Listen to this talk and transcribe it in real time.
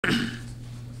If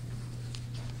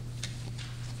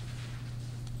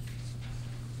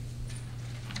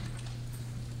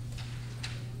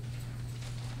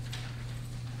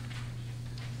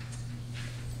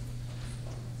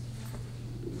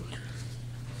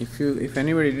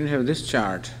anybody didn't have this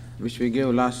chart, which we gave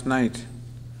last night,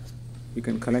 you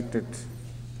can collect it.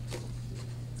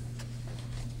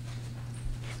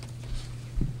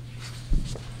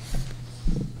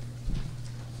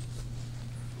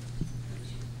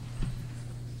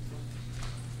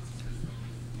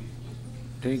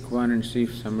 Take one and see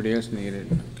if somebody else needs it.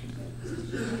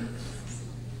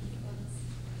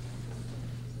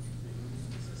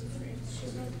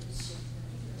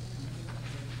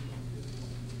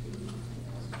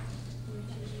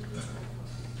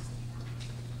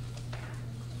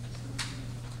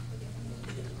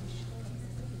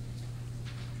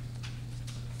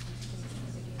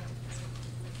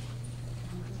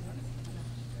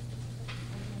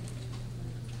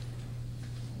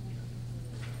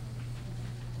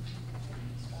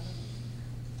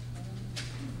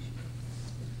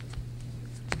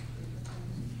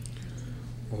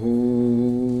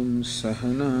 Om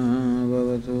Sahana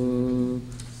Bhavatu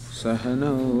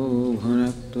Sahano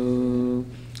Bhunaktu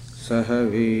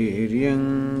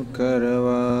Sahaviryam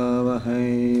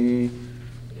Karavavahai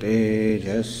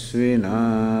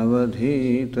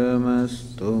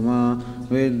Tejasvinavadhitamastu ma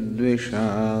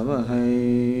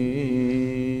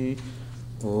vidvishavahai.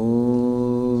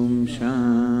 Om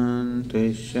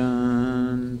Shanti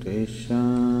Shanti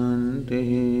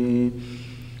Shanti.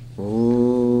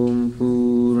 Om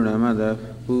Purnamadah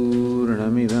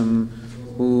Purnamidam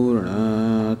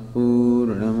Purnat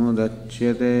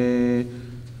Purnamudachyate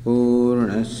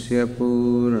Purnasya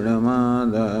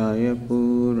Purnamadaya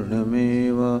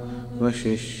Purnameva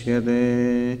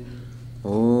Vashishyate.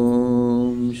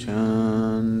 Om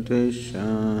Shanti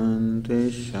Shanti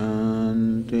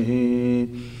Shanti.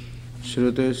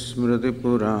 Shruti Smriti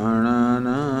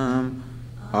Purananam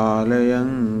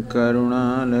Alayam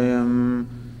Karunalayam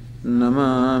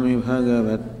Namami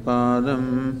Bhagavatpadam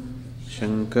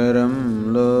Shankaram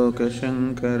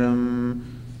Lokashankaram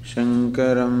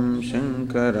Shankaram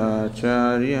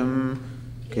Shankaracharyam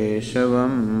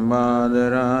Keshavam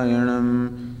Badarayanam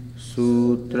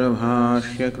Sutra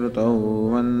Bhashya Krutau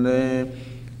Vande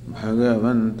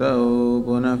Bhagavantau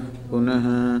Punah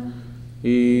Punah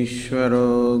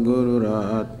Ishvaro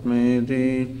Gururatmeti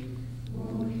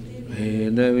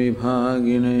Veda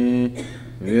Vibhagine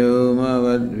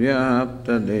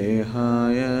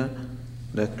Vyomavadvyaptadehaya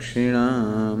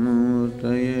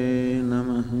Dakshinamurtaye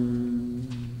Namaha.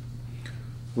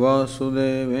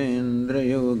 Vasudevendra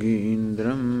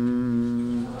Yogindram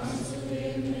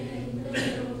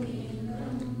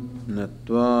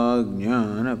Natva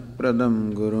Jnanapradam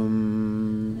Gurum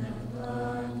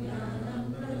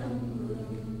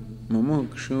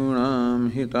Mumukshunam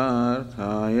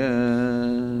Hitarthaya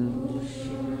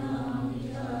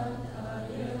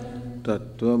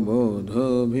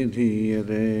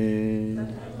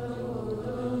TattvaBodha-16.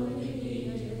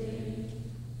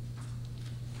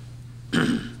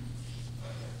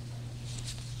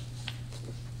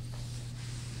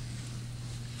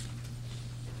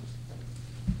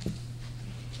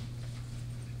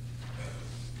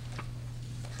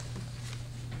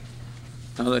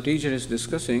 Now the teacher is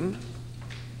discussing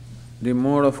the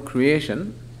mode of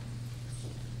creation,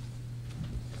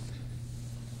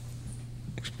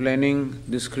 explaining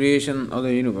this creation of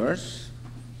the universe,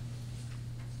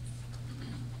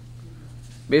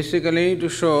 basically to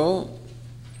show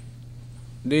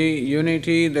the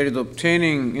unity that is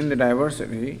obtaining in the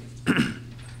diversity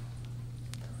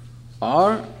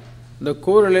or the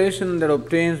correlation that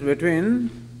obtains between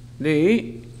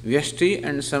the Vyashti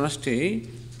and Samashti,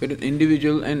 between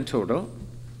individual and total,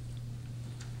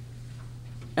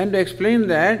 and to explain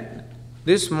that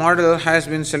this model has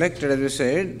been selected, as we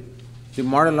said, the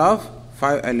model of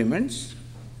 5 elements.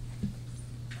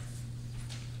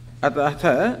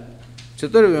 Atah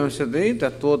Chaturvimsati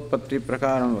Tattvotpatti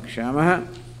Prakaram Vakshyamah.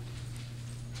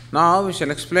 Now we shall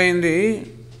explain the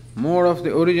mode of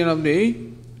the origin of the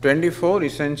 24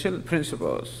 essential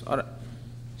principles.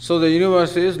 So the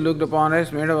universe is looked upon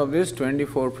as made up of these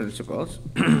 24 principles.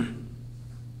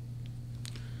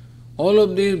 All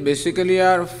of these basically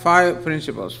are 5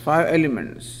 principles, 5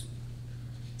 elements.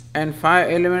 And 5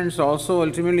 elements also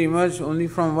ultimately emerge only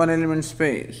from one element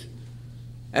space.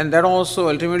 And that also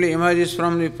ultimately emerges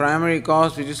from the primary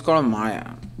cause, which is called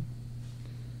Maya.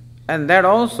 And that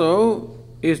also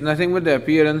is nothing but the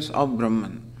appearance of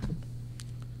Brahman.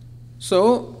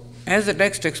 So, as the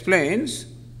text explains,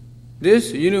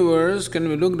 this universe can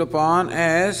be looked upon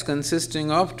as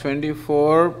consisting of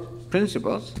 24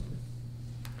 principles.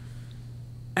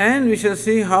 And we shall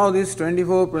see how these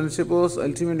 24 principles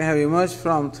ultimately have emerged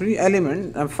from 5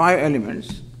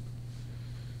 elements.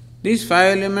 These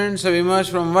 5 elements have emerged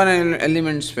from one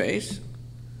element space.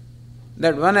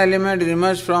 That one element is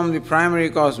emerged from the primary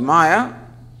cause Maya,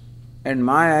 and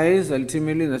Maya is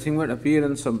ultimately nothing but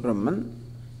appearance of Brahman.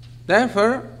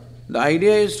 Therefore, the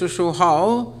idea is to show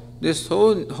how this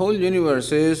whole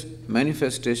universe is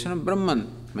manifestation of Brahman,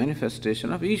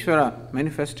 manifestation of Ishvara,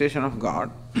 manifestation of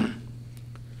God.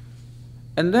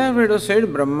 And therefore it was said,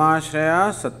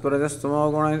 Brahmashraya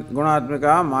Satvarajastamo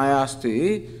Gunatmika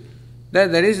Mayasti,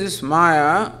 that there is this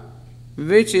Maya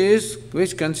which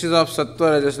consists of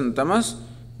Sattva, Rajas and Tamas,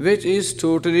 which is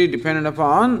totally dependent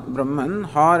upon Brahman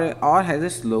or has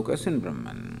its locus in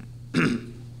Brahman.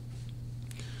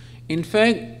 In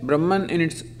fact, Brahman in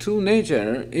its true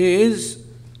nature is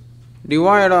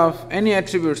devoid of any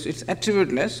attributes. It's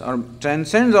attributeless or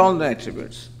transcends all the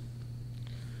attributes.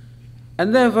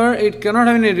 And therefore it cannot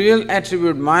have any real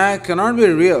attribute. Maya cannot be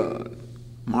real.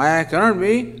 Maya cannot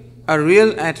be a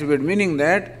real attribute, meaning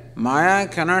that Maya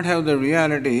cannot have the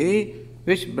reality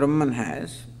which Brahman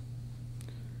has.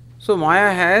 So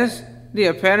Maya has the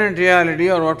apparent reality,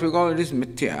 or what we call it is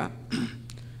mithya,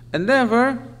 and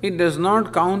therefore it does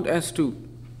not count as two.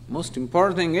 Most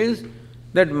important thing is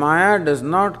that Maya does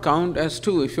not count as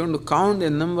two. If you want to count a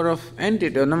number of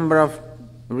entities, a number of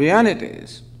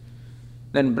realities,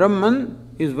 then Brahman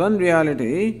is one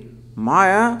reality.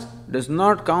 Maya does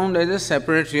not count as a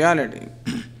separate reality.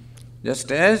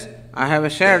 Just as I have a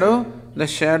shadow, the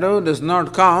shadow does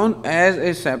not count as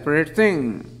a separate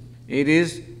thing. It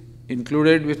is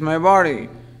included with my body.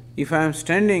 If I am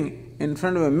standing in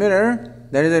front of a mirror,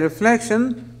 there is a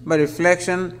reflection, but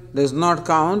reflection does not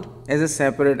count as a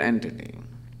separate entity.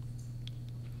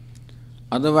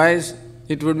 Otherwise,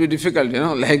 it would be difficult,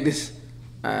 like this.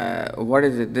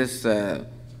 The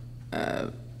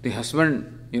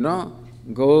husband,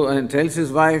 go and tells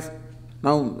his wife,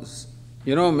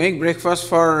 now, make breakfast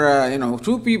for,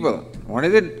 2 people. What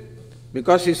is it?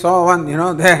 Because he saw one,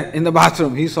 there in the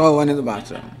bathroom. He saw one in the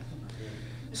bathroom.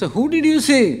 So, who did you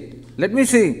see? Let me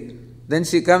see. Then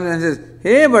she comes and says,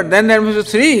 hey, but then there must be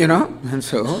 3, And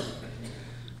so,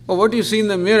 what you see in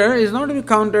the mirror is not to be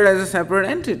counted as a separate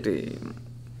entity.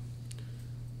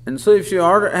 And so if you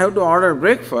have to order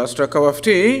breakfast or a cup of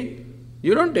tea,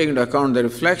 you don't take into account the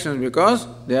reflections because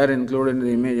they are included in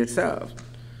the image itself.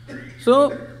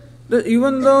 So,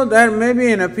 even though there may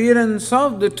be an appearance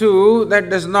of the two,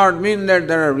 that does not mean that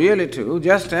there are really two,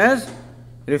 just as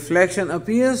reflection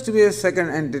appears to be a second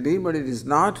entity, but it is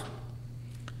not.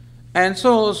 And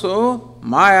so also,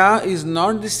 Maya is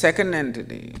not the second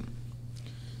entity.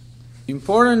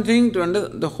 Important thing to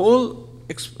understand,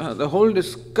 the whole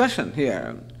discussion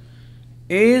here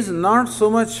is not so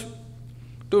much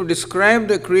to describe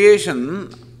the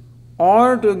creation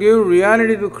or to give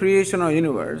reality to creation or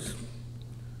universe,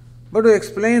 but to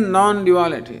explain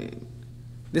non-duality.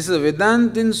 This is a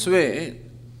Vedantin's way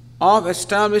of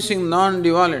establishing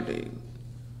non-duality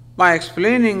by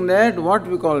explaining that what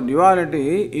we call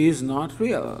duality is not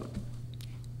real,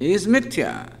 is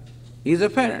mithya, is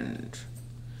apparent.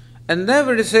 And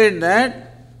therefore it is said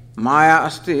that Maya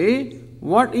asti,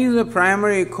 what is the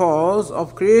primary cause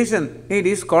of creation? It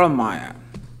is called Maya.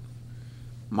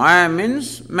 Maya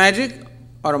means magic,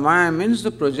 or Maya means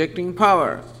the projecting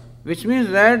power, which means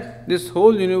that this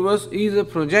whole universe is a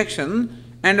projection,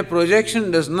 and a projection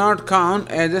does not count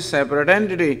as a separate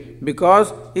entity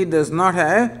because it does not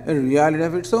have a reality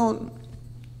of its own.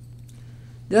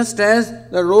 Just as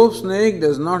the rope snake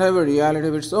does not have a reality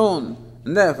of its own.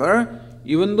 And therefore,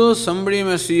 even though somebody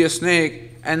may see a snake,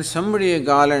 and somebody a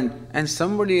garland, and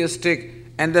somebody a stick,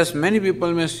 and thus many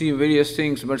people may see various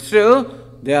things, but still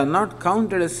they are not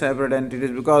counted as separate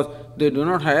entities because they do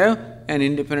not have an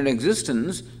independent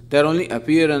existence. They are only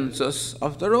appearances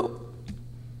of the rope.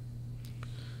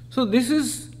 So this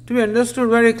is to be understood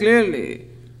very clearly,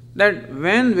 that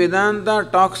when Vedanta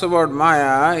talks about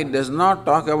Maya, it does not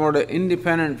talk about an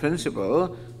independent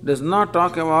principle, does not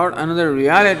talk about another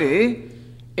reality.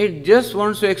 It just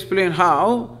wants to explain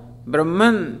how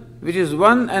Brahman, which is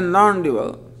one and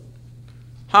non-dual,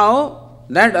 how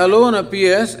that alone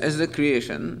appears as the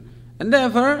creation, and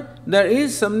therefore there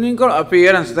is something called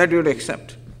appearance that you would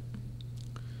accept.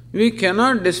 We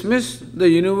cannot dismiss the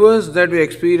universe that we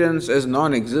experience as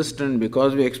non-existent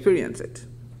because we experience it.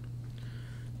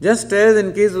 Just as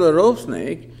in case of the rope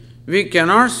snake, we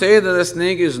cannot say that the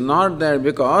snake is not there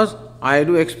because I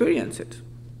do experience it.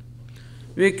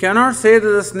 We cannot say that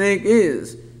the snake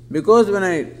is, because when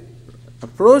I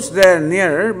approach there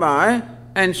nearby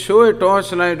and show a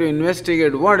torchlight to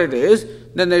investigate what it is,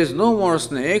 then there is no more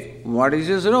snake. What is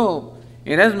his rope?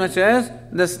 Inasmuch as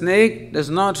the snake does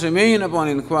not remain upon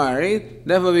inquiry,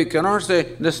 therefore we cannot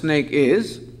say the snake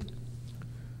is.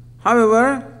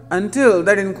 However, until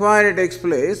that inquiry takes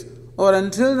place, or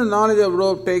until the knowledge of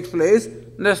rope takes place,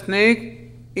 the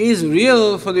snake is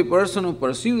real for the person who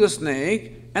perceives the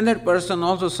snake, and that person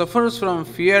also suffers from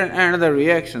fear and other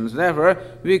reactions. Therefore,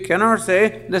 we cannot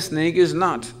say the snake is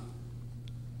not.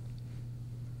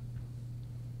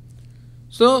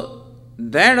 So,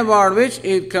 that about which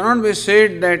it cannot be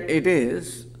said that it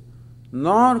is,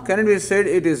 nor can it be said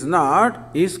it is not,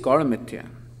 is called mithya.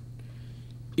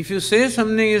 If you say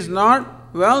something is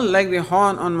not, well, like the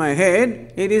horn on my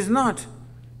head, it is not.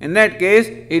 In that case,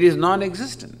 it is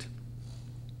non-existent.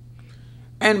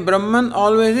 And Brahman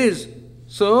always is.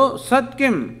 So, Sat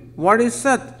Kim, what is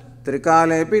Sat?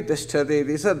 Trikalepi Tishthate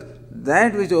iti Sat,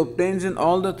 that which obtains in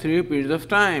all the three periods of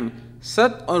time.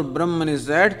 Sat or Brahman is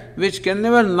that which can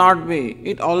never not be,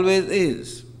 it always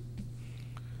is.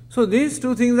 So, these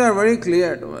two things are very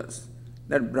clear to us,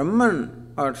 that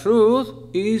Brahman or truth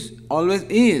is always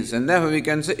is, and therefore we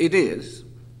can say it is.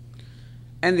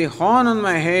 And the horn on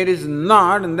my head is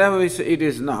not, and therefore we say it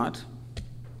is not.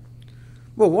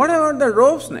 But what about the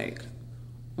rope snake?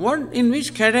 What, in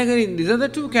which category? These are the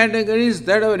two categories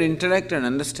that our intellect can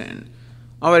understand.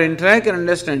 Our intellect can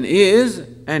understand is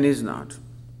and is not.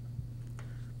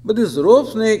 But this rope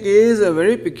snake is a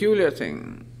very peculiar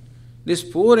thing. This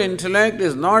poor intellect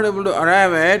is not able to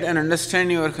arrive at and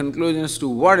understand your conclusions to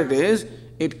what it is.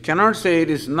 It cannot say it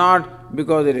is not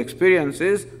because it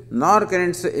experiences, nor can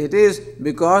it say it is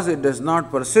because it does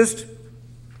not persist.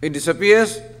 It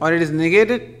disappears or it is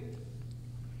negated.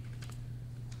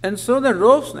 And so the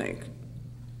rope snake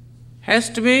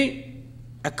has to be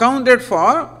accounted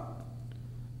for,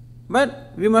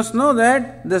 but we must know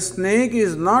that the snake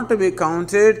is not to be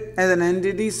counted as an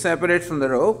entity separate from the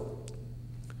rope.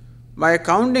 By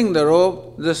counting the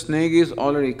rope, the snake is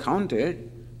already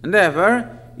counted, and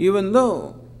therefore, even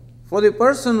though for the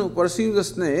person who perceives the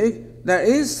snake, there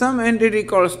is some entity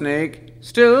called snake,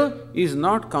 still is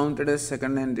not counted as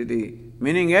second entity,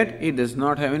 meaning yet it does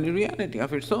not have any reality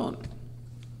of its own.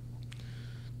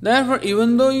 Therefore,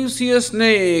 even though you see a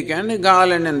snake and a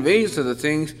garland and various other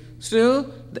things,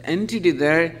 still the entity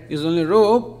there is only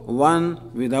rope,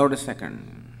 one without a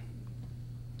second.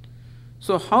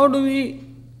 So how do we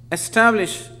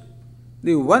establish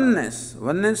the oneness?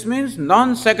 Oneness means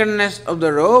non-secondness of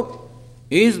the rope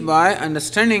is by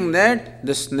understanding that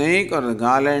the snake or the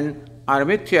garland are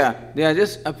mithya. They are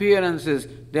just appearances.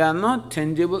 They are not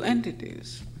tangible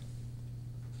entities.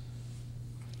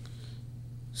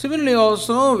 Similarly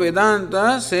also,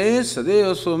 Vedanta says,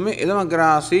 Sadeva Swami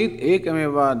idamagrasit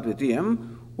ekameva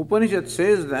dvitiyam. Upanishad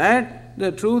says that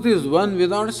the truth is one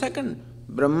without a second.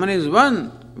 Brahman is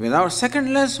one without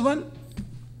secondless one.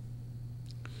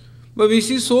 But we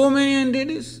see so many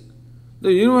entities.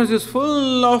 The universe is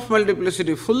full of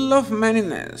multiplicity, full of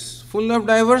manyness, full of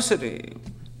diversity.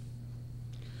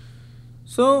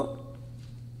 So,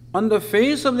 on the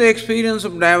face of the experience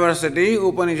of diversity,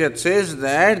 Upanishad says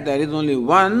that there is only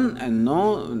one and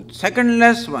no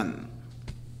secondless one.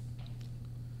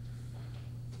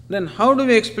 Then how do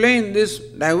we explain this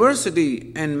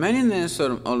diversity and manyness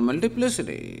or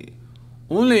multiplicity?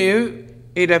 Only if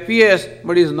it appears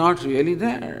but is not really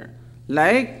there.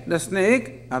 Like the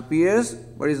snake appears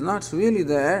but is not really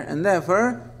there, and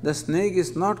therefore the snake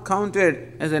is not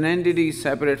counted as an entity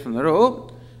separate from the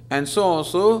rope, and so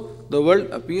also the world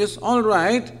appears all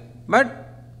right,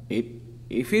 but if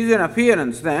it is an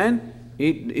appearance, then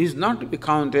it is not to be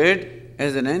counted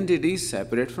as an entity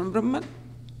separate from Brahman.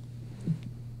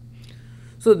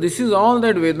 So this is all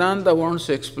that Vedanta wants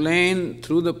to explain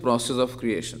through the process of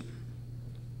creation.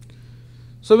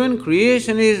 So when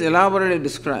creation is elaborately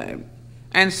described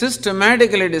and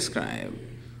systematically described,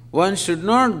 one should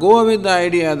not go with the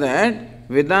idea that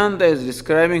Vedanta is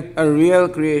describing a real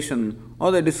creation, or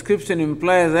the description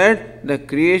implies that the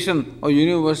creation or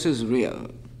universe is real.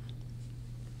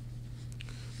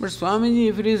 But Swamiji,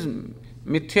 if it is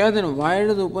mithya, then why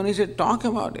does the Upanishad talk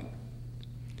about it?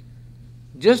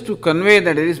 Just to convey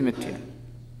that it is mithya.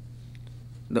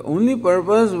 The only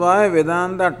purpose why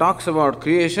Vedanta talks about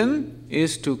creation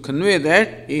is to convey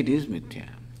that it is mithya.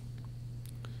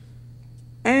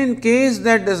 And in case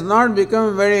that does not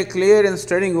become very clear in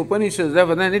studying Upanishads,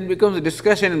 therefore then it becomes a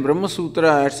discussion in Brahma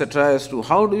Sutra, etc., as to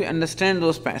how do we understand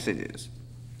those passages.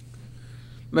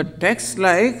 But texts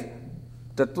like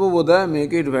TattvaBodha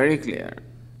make it very clear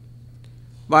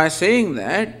by saying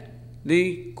that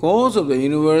the cause of the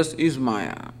universe is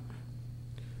Maya.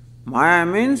 Maya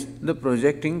means the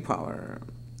projecting power,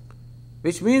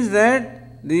 which means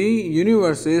that the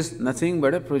universe is nothing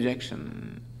but a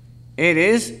projection. It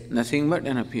is nothing but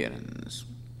an appearance.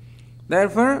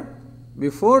 Therefore,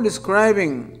 before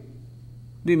describing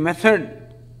the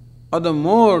method or the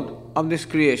mode of this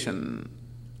creation,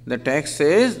 the text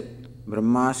says,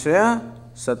 Brahmasya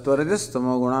Sattvarajas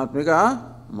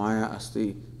Tamogunatmika Maya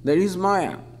Asti. There is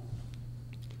Maya,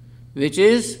 which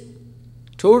is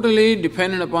totally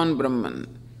dependent upon Brahman.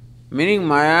 Meaning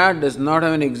Maya does not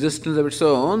have an existence of its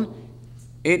own.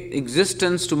 Its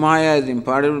existence to Maya is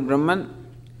imparted with Brahman.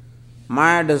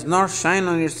 Maya does not shine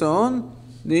on its own.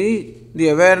 The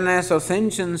awareness of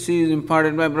sentiency is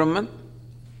imparted by Brahman.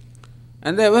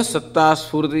 And there was Satta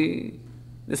Sfurti.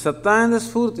 The Satta and the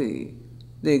Sfurti,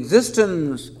 the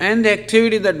existence and the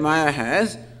activity that Maya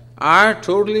has, are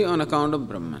totally on account of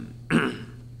Brahman.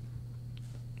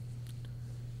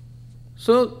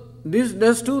 So, this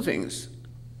does two things.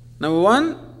 Number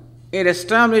one, it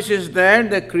establishes that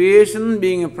the creation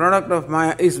being a product of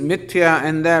Maya is mithya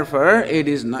and therefore it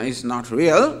is not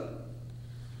real.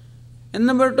 And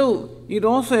number two, it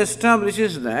also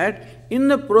establishes that in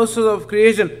the process of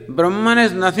creation, Brahman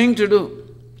has nothing to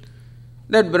do.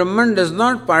 That Brahman does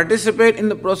not participate in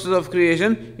the process of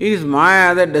creation, it is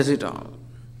Maya that does it all.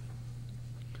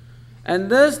 And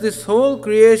thus this whole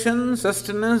creation,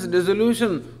 sustenance,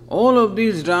 dissolution, all of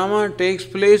these drama takes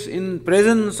place in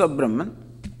presence of Brahman.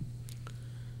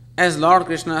 As Lord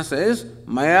Krishna says,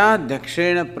 Maya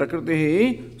Dakshena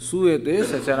Prakritihi Suyate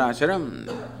Sacharacharam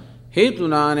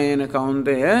Hetunanena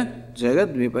Kaunteya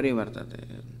Jagat Viparivartate.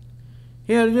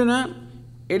 Here Arjuna,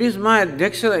 it is my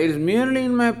Adhyakshara, it is merely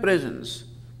in my presence,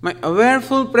 my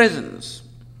awareful presence,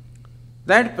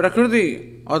 that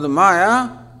Prakriti or the Maya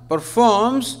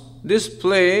performs this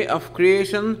play of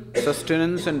creation,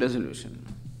 sustenance and dissolution.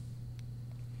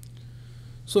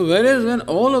 So whereas when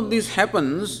all of this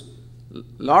happens,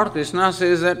 Lord Krishna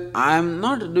says that I am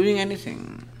not doing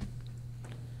anything.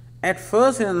 At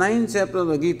first in the 9th chapter of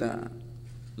the Gita,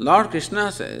 Lord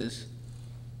Krishna says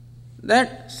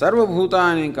that Sarva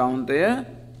Bhutani Kaunteya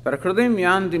Prakritim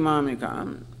Yanti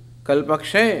Mamikam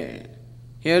Kalpakshe.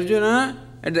 Here Arjuna,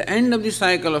 at the end of the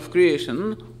cycle of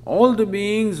creation, all the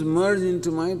beings merge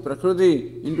into my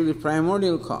Prakriti, into the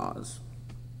primordial cause.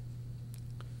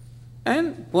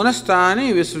 And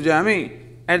Punastani Visrujami,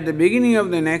 at the beginning of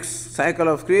the next cycle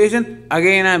of creation,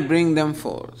 again I bring them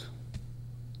forth.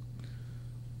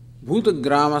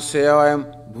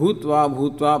 Bhutagramasya Bhutva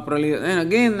Bhutva Pralita.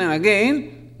 And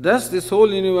again, thus this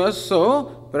whole universe,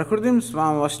 so Prakritim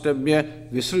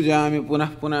Swamavastabhya Visrujami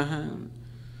Punah Punah.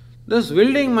 Thus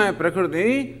wielding my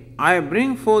Prakriti, I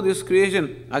bring forth this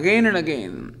creation again and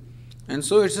again. And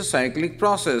so it's a cyclic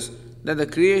process, that the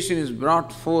creation is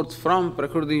brought forth from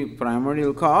Prakriti,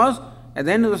 primordial cause. At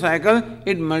the end of the cycle,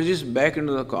 it merges back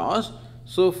into the cause.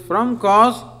 So from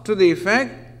cause to the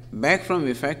effect, back from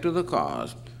effect to the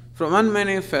cause. From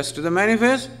unmanifest to the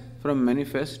manifest, from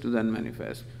manifest to the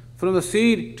unmanifest. From the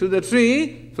seed to the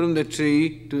tree, from the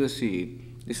tree to the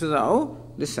seed. This is how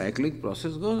the cyclic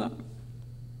process goes on.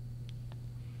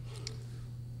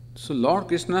 So Lord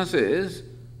Krishna says,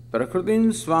 Prakritim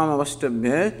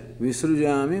Swamavastabhya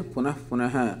Visrujami Punah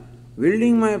Punah.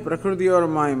 Wielding my Prakriti or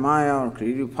my Maya or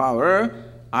creative power,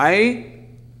 I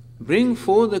bring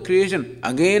forth the creation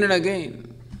again and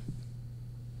again.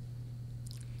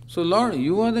 So Lord,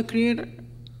 you are the creator.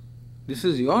 This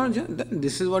is your job.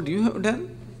 This is what you have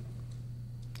done.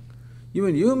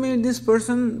 Even you made this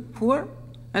person poor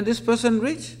and this person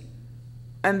rich.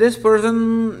 And this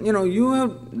person, you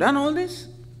have done all this.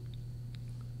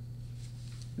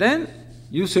 Then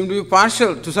you seem to be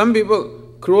partial to some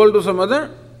people, cruel to some other.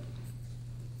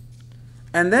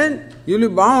 And then you will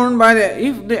be bound by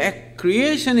if the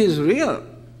creation is real,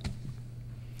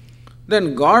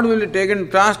 then God will be taken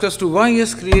to task as to why He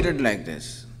has created like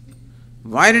this.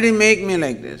 Why did He make me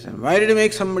like this? And why did He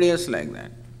make somebody else like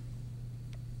that?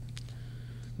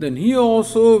 Then He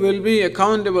also will be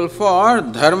accountable for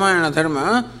dharma and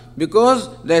adharma, because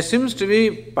there seems to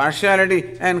be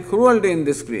partiality and cruelty in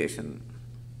this creation.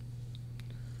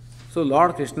 So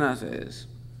Lord Krishna says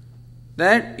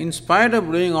that in spite of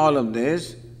doing all of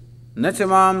this,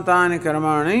 Nachamam tani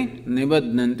karmani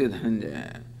nibadnanti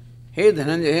dhananjaya. Hey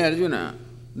Dhananjaya, hey Arjuna,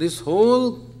 this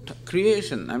whole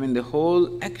creation, the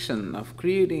whole action of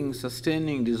creating,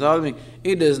 sustaining, dissolving,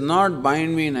 it does not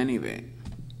bind me in any way.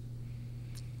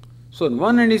 So on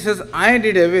one hand he says, I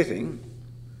did everything.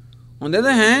 On the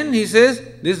other hand, he says,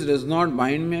 this does not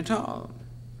bind me at all.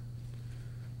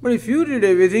 But if you did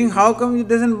everything, how come it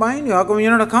doesn't bind you? How come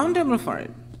you're not accountable for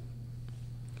it?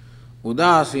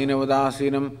 Udasina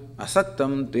udasinam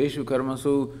asaktam teshu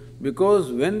karmasu.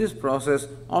 Because when this process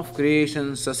of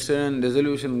creation, sustenance,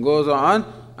 dissolution goes on,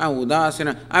 I am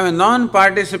udasina, I am a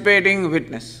non-participating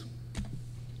witness.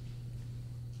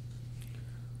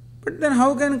 But then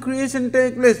how can creation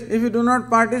take place if you do not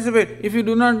participate, if you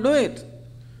do not do it?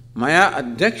 Maya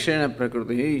adhyakshena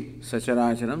prakriti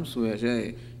sacharacharam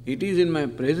suyashe. It is in my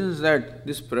presence that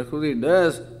this prakriti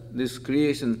does this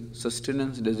creation,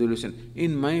 sustenance, dissolution,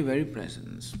 in my very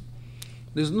presence.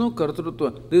 There is no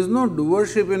kartrutva, there is no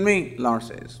doership in me, Lord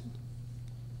says.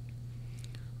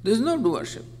 There is no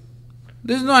doership,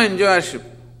 there is no enjoyership.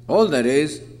 All there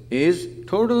is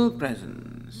total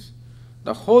presence.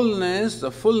 The wholeness,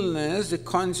 the fullness, the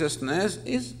consciousness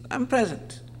is I am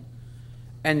present.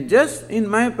 And just in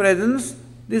my presence,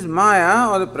 this Maya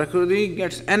or the Prakriti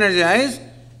gets energized,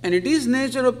 and it is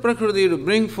nature of Prakriti to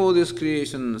bring forth this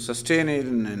creation, sustain it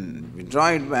and withdraw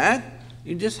it back.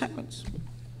 It just happens.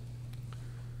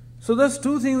 So thus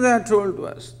two things are told to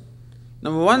us.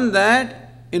 Number one,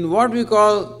 that in what we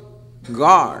call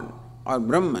God or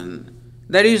Brahman,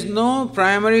 there is no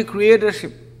primary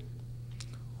creatorship.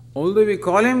 Although we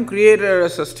call him creator,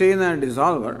 sustainer,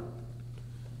 dissolver,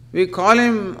 we call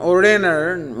him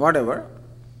ordainer, whatever,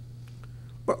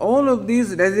 but all of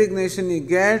these designation he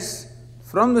gets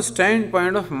from the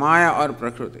standpoint of Maya or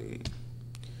Prakriti.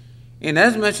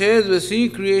 Inasmuch as we see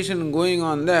creation going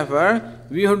on, therefore,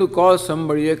 we have to call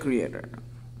somebody a creator.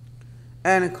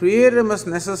 And a creator must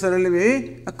necessarily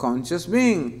be a conscious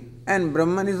being. And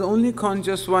Brahman is the only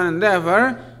conscious one, and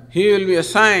therefore he will be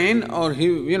assigned, or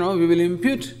we will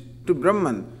impute to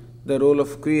Brahman the role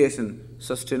of creation,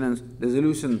 sustenance,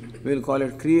 dissolution. We will call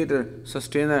it creator,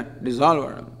 sustainer,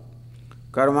 dissolver.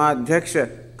 Karma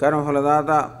adhyaksha, karma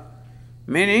phaladata,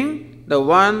 meaning the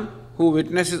one who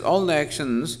witnesses all the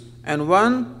actions and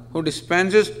one who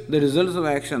dispenses the results of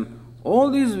action.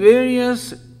 All these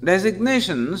various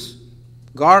designations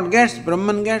God gets,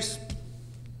 Brahman gets.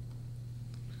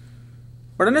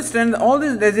 But understand, all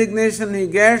these designations he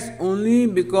gets only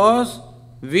because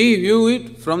we view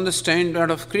it from the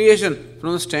standpoint of creation,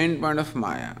 from the standpoint of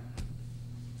Maya.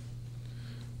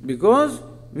 Because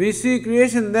we see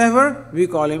creation, therefore we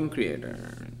call him creator.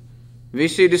 We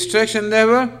see destruction,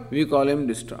 therefore we call him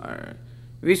destroyer.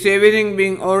 We see everything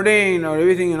being ordained or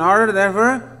everything in order,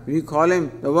 therefore we call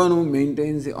him the one who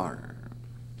maintains the order.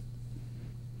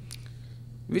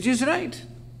 Which is right,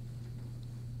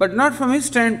 but not from his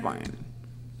standpoint.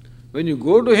 When you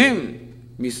go to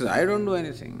him, he says, I don't do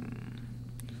anything.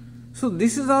 So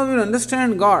this is how we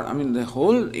understand God. I mean, the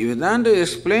whole Vedanta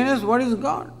explains what is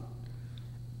God.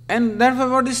 And therefore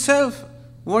what is self,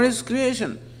 what is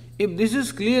creation. If this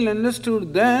is clearly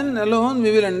understood, then alone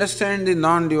we will understand the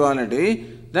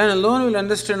non-duality. Then alone we will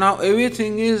understand how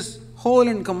everything is whole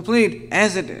and complete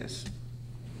as it is.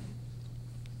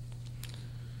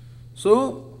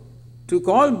 So, to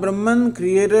call Brahman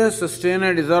creator,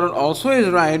 sustainer, dissolver also is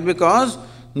right, because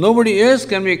nobody else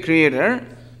can be creator,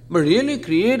 but really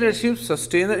creatorship,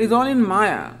 sustainer is all in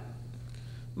Maya.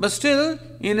 But still,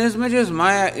 inasmuch as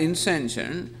Maya is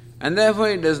insentient, and therefore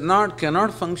it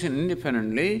cannot function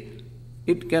independently,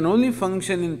 it can only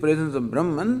function in presence of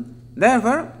Brahman.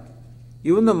 Therefore,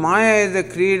 even though Maya is a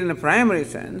creator in a primary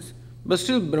sense, but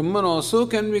still Brahman also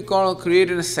can be called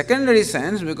creator in a secondary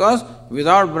sense, because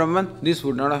without Brahman this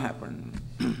would not have happened.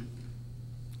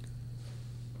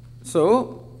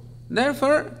 So,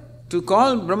 therefore, to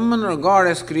call Brahman or God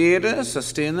as creator,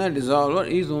 sustainer, dissolver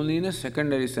is only in a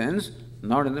secondary sense,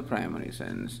 not in the primary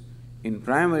sense. In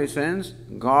primary sense,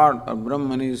 God or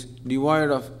Brahman is devoid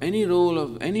of any role,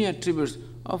 of any attributes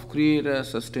of creator,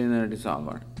 sustainer,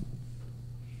 dissolver.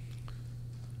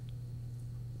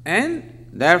 And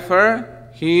therefore,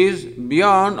 he is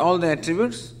beyond all the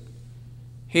attributes.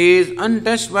 He is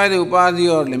untouched by the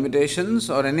upadhi or limitations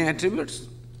or any attributes.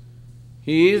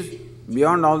 He is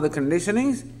beyond all the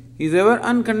conditionings. He is ever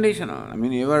unconditional. I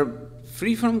mean, ever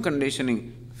free from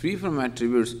conditioning, free from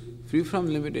attributes, free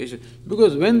from limitation.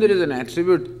 Because when there is an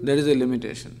attribute, there is a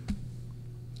limitation.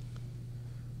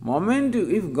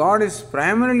 If God is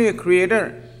primarily a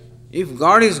creator, if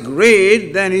God is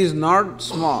great, then he is not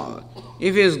small.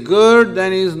 If he is good,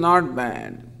 then he is not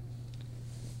bad.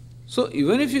 So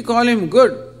even if you call him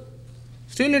good,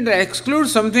 still it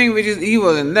excludes something which is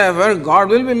evil, and therefore God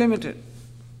will be limited.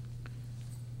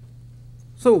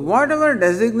 So whatever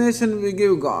designation we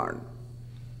give God,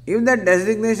 if that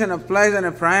designation applies in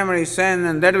a primary sense,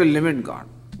 then that will limit God.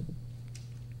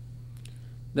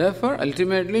 Therefore,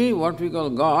 ultimately, what we call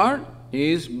God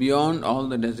is beyond all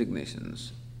the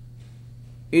designations.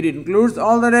 It includes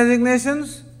all the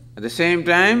designations, at the same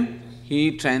time,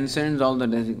 he transcends all the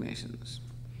designations.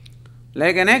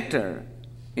 like an actor.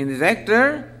 In this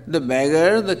actor, the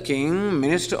beggar, the king,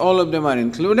 minister, all of them are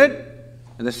included.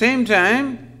 At the same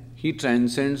time, he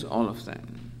transcends all of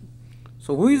them.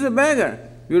 So who is a beggar?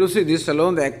 You will see this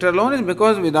alone, the actor alone, is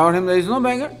because without him there is no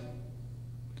beggar.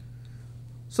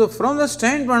 So from the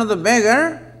standpoint of the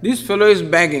beggar, this fellow is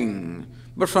begging.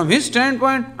 But from his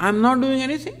standpoint, I am not doing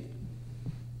anything.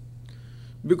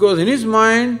 Because in his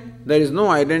mind, there is no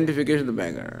identification of the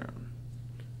beggar.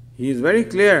 He is very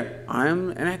clear, I am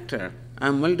an actor, I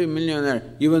am multi-millionaire,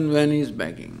 even when he is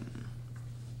begging.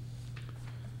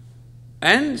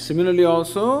 And similarly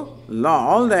also,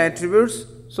 all the attributes,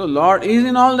 so Lord is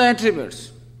in all the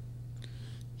attributes.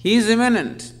 He is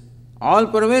immanent, all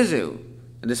pervasive.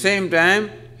 At the same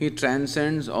time, He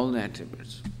transcends all the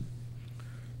attributes.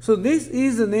 So this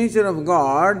is the nature of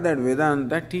God that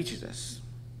Vedanta teaches us.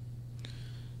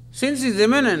 Since He is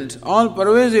immanent, all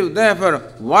pervasive, therefore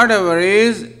whatever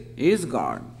is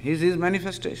God, is His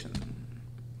manifestation.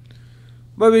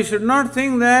 But we should not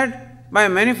think that by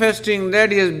manifesting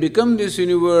that He has become this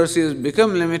universe, He has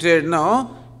become limited.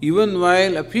 No, even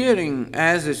while appearing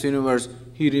as this universe,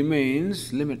 He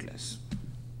remains limitless.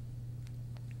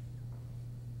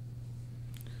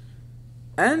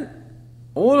 And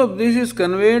all of this is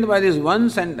conveyed by this one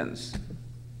sentence.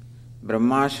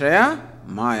 Brahmashraya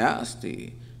Maya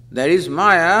Asti. There is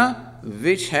Maya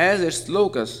which has its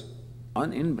locus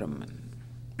in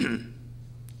Brahman.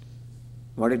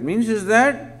 What it means is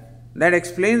that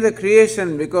explains the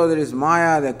creation, because there is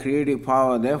Maya, the creative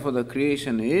power, therefore the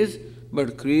creation is,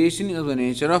 but creation is of the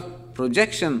nature of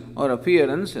projection or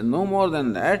appearance, and no more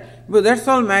than that, because that's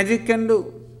all magic can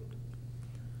do.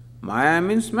 Maya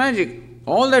means magic.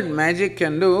 All that magic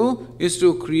can do is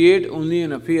to create only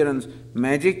an appearance.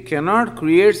 Magic cannot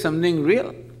create something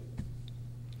real.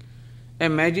 A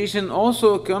magician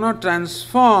also cannot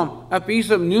transform a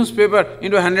piece of newspaper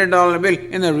into a $100 bill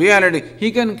in a reality. He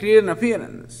can create an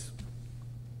appearance.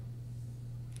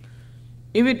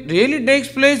 If it really takes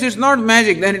place, it's not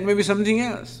magic, then it may be something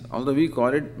else. Although we call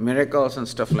it miracles and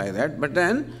stuff like that. But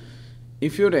then,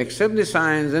 if you accept the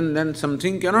science, then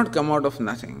something cannot come out of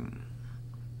nothing.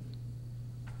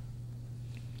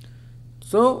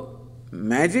 So,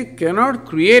 magic cannot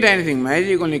create anything.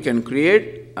 Magic only can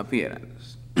create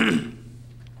appearance.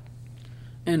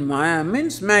 And Maya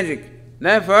means magic.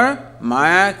 Therefore,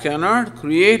 Maya cannot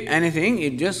create anything,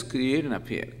 it just creates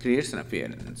an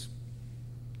appearance.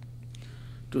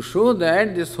 To show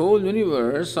that this whole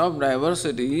universe of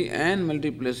diversity and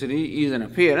multiplicity is an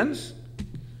appearance,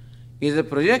 is a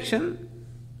projection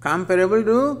comparable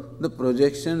to the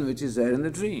projection which is there in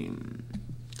the dream.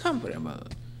 Comparable.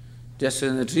 Just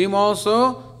as in the dream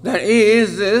also, there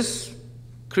is this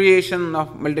creation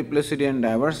of multiplicity and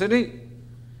diversity.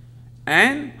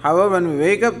 And however, when we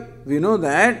wake up, we know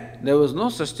that there was no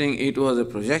such thing, it was a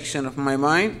projection of my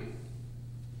mind.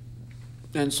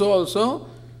 And so also,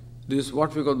 this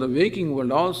what we call the waking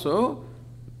world also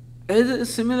is a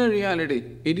similar reality.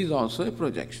 It is also a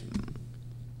projection.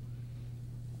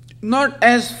 Not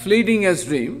as fleeting as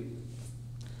dream.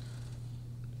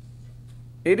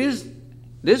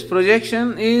 This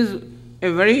projection is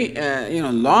a very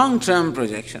long-term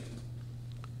projection.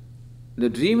 The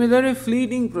dream is a very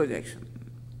fleeting projection,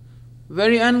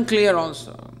 very unclear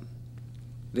also.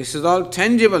 This is all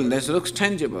tangible, this looks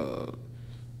tangible,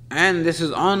 and this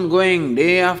is ongoing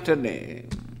day after day.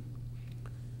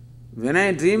 When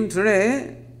I dream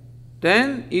today,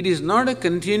 then it is not a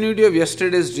continuity of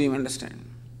yesterday's dream, understand?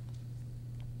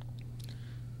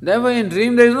 Therefore, in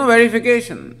dream there is no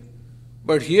verification.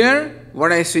 But here,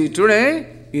 what I see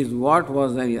today is what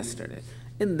was there yesterday.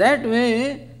 In that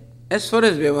way, as far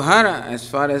as vyavahara, as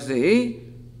far as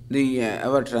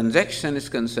our transaction is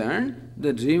concerned,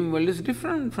 the dream world is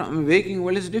different from, waking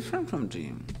world is different from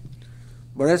dream.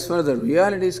 But as far as the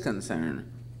reality is concerned,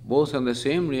 both have the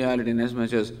same reality in as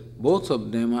much as both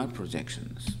of them are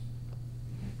projections.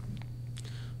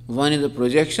 One is the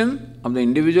projection of the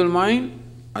individual mind,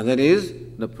 other is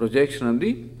the projection of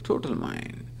the total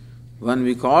mind. One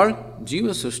we call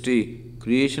Jiva Sushti,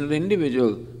 creation of the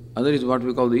individual, other is what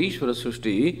we call the Ishvara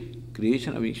Sushti,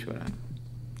 creation of Ishvara.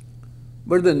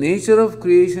 But the nature of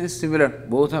creation is similar,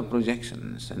 both are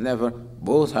projections, and therefore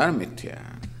both are mithya.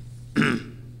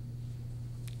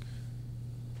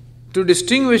 To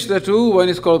distinguish the two, one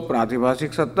is called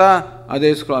pratibhashik satta, other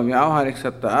is called vyavaharik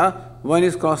satta. One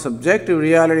is called subjective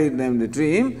reality, named the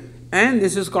dream, and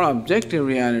this is called objective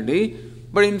reality.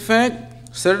 But in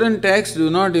fact, certain texts do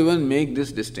not even make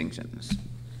these distinctions.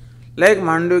 Like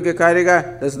Mandukya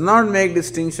Karika does not make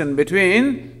distinction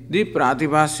between the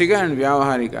pratibhashika and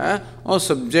vyavaharika, or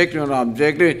subjective or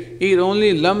objective, it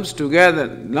only lumps together,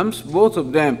 lumps both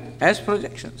of them as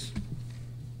projections.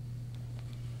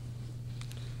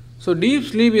 So deep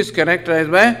sleep is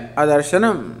characterized by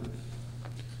adarshanam.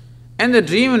 And the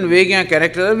dream and waking are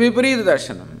characterized by viparita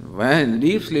darshanam. When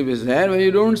deep sleep is there, where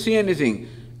you don't see anything.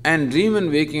 And dream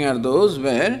and waking are those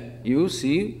where you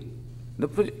see the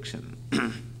projection.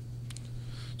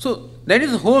 So that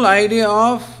is the whole idea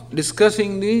of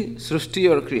discussing the srishti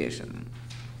or creation.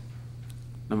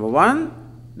 Number one,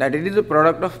 that it is a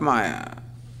product of Maya,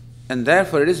 and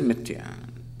therefore it is mithya.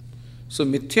 So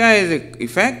mithya is the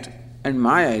effect and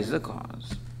Maya is the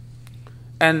cause.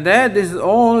 And that this is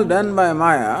all done by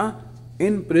Maya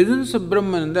in presence of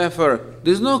Brahman, and therefore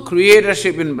there is no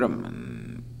creatorship in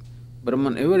Brahman.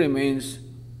 Brahman ever remains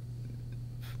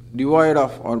devoid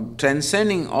of or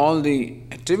transcending all the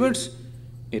attributes.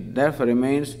 It therefore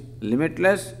remains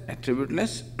limitless,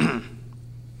 attributeless.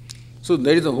 So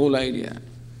that is the whole idea.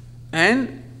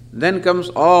 And then comes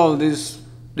all this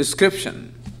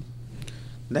description.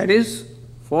 That is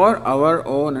for our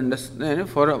own understanding,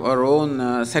 for our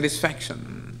own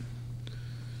satisfaction.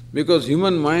 Because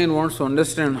human mind wants to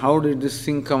understand how did this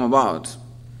thing come about.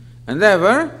 And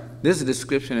therefore, this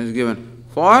description is given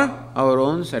for our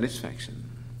own satisfaction.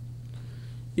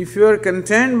 If you are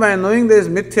content by knowing there is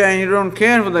mithya and you don't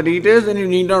care for the details, then you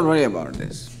need not worry about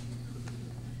this.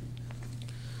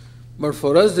 But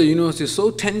for us, the universe is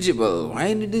so tangible.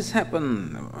 Why did this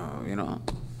happen?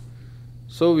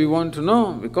 So we want to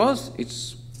know, because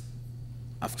it's,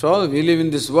 after all, we live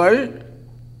in this world,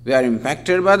 we are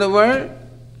impacted by the world,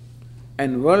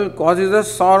 and world causes us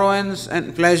sorrow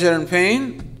and pleasure and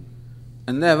pain.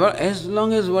 And therefore, as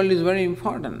long as world is very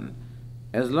important,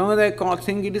 as long as I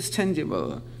think it is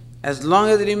tangible, as long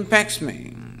as it impacts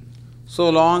me, so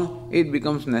long it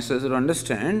becomes necessary to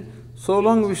understand, so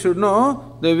long we should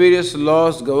know the various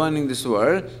laws governing this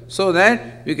world, so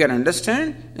that we can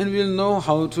understand and we will know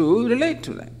how to relate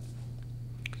to them.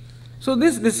 So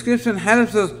this description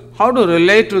helps us how to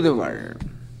relate to the world.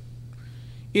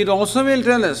 It also will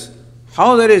tell us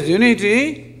how there is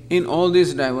unity in all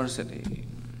this diversity,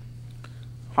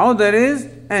 how there is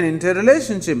an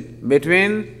interrelationship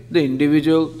between the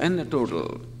individual and the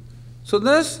total. So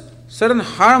thus, certain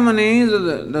harmonies,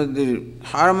 the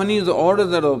harmonies, the orders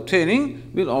that are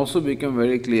obtaining will also become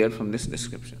very clear from this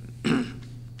description.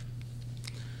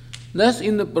 Thus,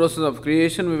 in the process of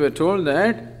creation, we were told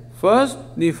that first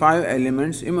the 5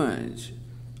 elements emerge.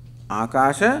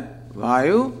 Akasha,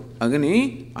 Vayu,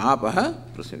 Agni, Apaha,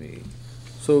 Prithvi.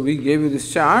 So we gave you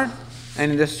this chart,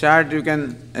 and in this chart you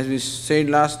can, as we said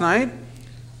last night,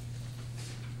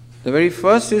 the very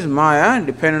first is Maya,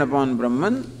 dependent upon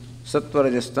Brahman, Sattva,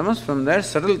 Rajas, Tamas. From there,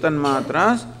 subtle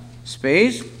Tanmatras,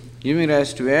 space, giving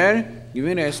rise to air,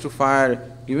 giving rise to fire,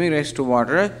 giving rise to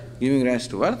water, giving rise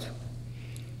to earth.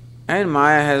 And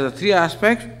Maya has the 3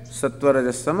 aspects, Sattva,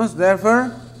 Rajas, Tamas.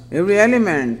 Therefore, every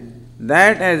element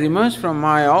that has emerged from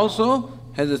Maya also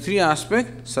has the 3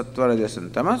 aspects, Sattva, Rajas,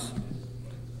 and Tamas.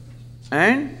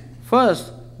 And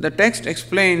first, the text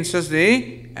explains us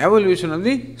the evolution of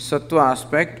the Sattva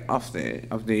aspect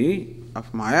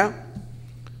of Maya.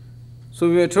 So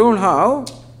we are told how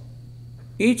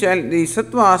the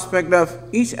Sattva aspect of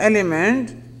each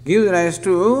element gives rise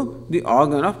to the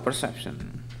organ of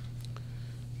perception.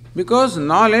 Because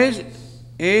knowledge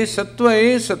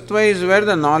Sattva is where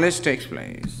the knowledge takes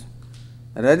place.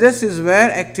 Rajas is where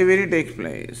activity takes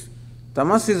place.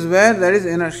 Tamas is where there is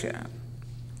inertia.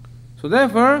 So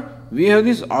therefore, we have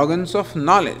these organs of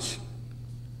knowledge,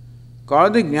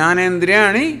 called the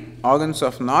Jnanendriyani, organs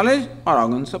of knowledge or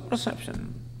organs of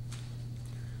perception.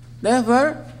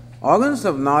 Therefore, organs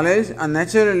of knowledge are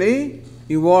naturally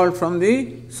evolved from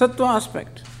the Sattva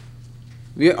aspect.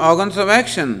 We are organs of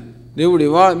action. They would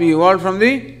be evolved from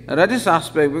the Rajas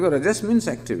aspect, because Rajas means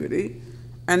activity.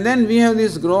 And then we have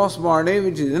this gross body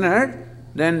which is inert,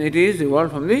 then it is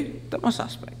evolved from the Tamas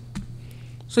aspect.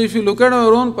 So if you look at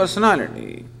our own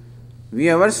personality,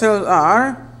 we ourselves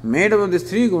are made up of these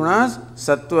 3 gunas,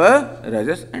 Sattva,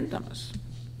 Rajas and Tamas.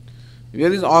 We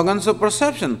have these organs of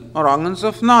perception or organs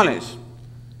of knowledge.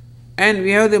 And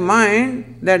we have the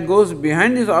mind that goes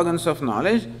behind these organs of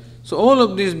knowledge. So all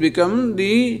of these become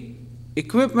the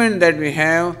equipment that we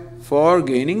have for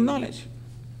gaining knowledge.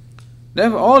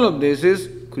 Therefore, all of this is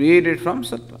created from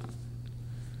Sattva.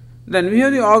 Then we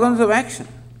have the organs of action.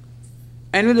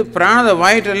 And with the prana, the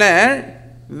vital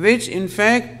air, which in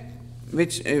fact,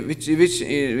 which gives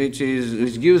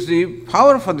the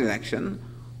power for this action,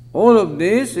 all of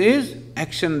this is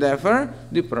action, therefore,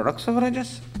 the products of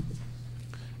Rajas.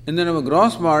 And then our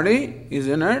gross body is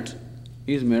inert,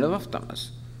 is made up of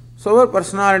Tamas. So our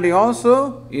personality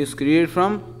also is created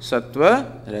from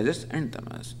sattva, rajas and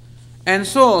tamas. And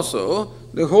so also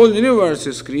the whole universe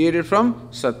is created from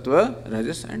sattva,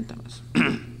 rajas and tamas.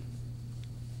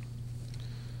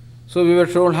 So we were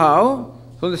told how,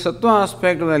 from the sattva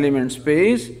aspect of the element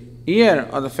space, ear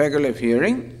or the faculty of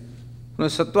hearing, from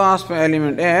the sattva aspect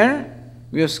element air,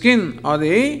 we have skin or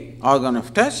the organ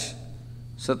of touch,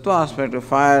 sattva aspect of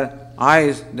fire,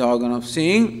 eyes, the organ of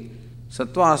seeing,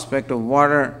 sattva aspect of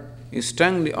water is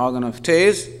tongue, the organ of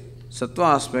taste,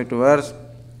 sattva aspect of earth,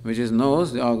 which is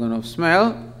nose, the organ of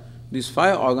smell. These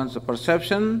 5 organs of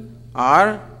perception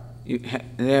are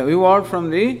they have evolved from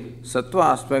the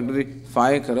sattva aspect of the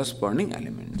 5 corresponding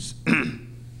elements.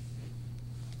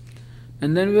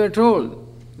 And then we are told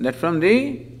that from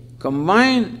the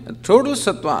combined total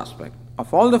sattva aspect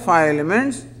of all the 5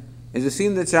 elements, as you see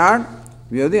in the chart,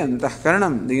 we have the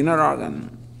antahkaranam, the inner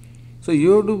organ. So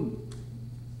you have to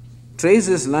trace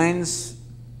these lines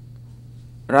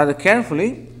rather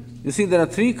carefully. You see there are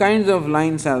 3 kinds of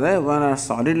lines are there. One are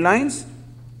solid lines,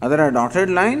 other are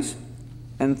dotted lines,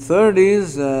 and third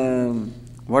is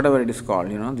whatever it is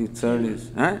called, the third is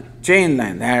chain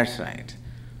line, that's right.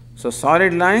 So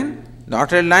solid line,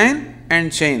 dotted line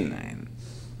and chain line.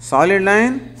 Solid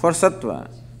line for sattva,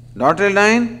 dotted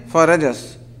line for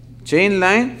rajas, chain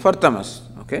line for tamas.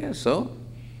 Okay, so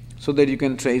that you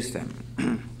can trace them.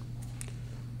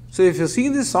 So if you see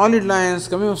the solid lines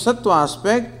coming from sattva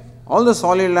aspect, all the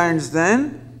solid lines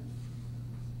then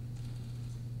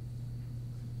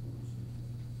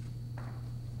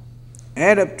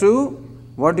add up to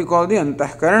what you call the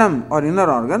antahkaranam or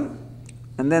inner organ,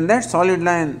 and then that solid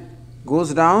line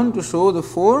goes down to show the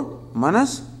 4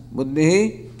 manas,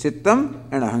 buddhi, chittam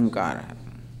and ahankara.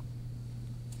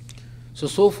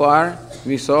 So far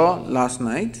we saw last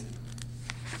night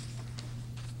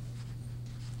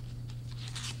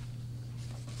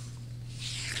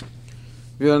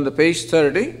we were on the page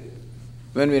 30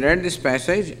 when we read this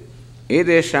passage,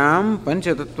 Edesham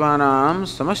panchatattvanam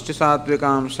samashti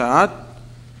satvikam sat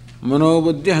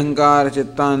manobuddhi hankara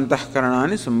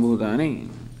chittantahkaranani sambhutani.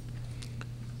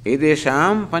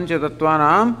 Edesham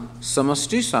panchatattvanam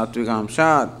samashti satvikam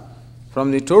sat,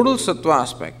 from the total sattva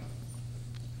aspect.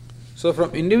 So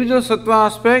from individual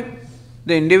sattva aspect,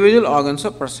 the individual organs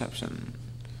of perception.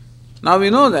 Now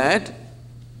we know that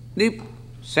the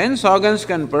sense organs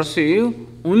can perceive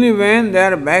only when they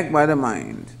are backed by the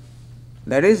mind.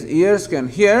 That is, ears can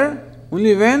hear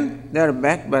only when they are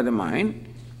backed by the mind.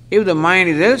 If the mind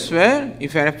is elsewhere,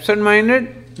 if you are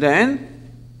absent-minded, then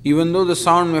even though the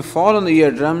sound may fall on the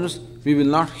eardrums, we will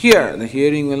not hear, the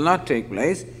hearing will not take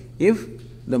place if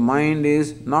the mind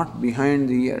is not behind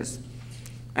the ears.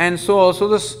 And so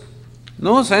also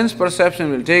no sense perception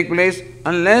will take place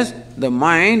unless the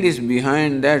mind is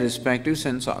behind that respective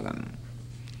sense organ.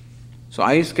 So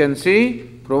eyes can see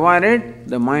provided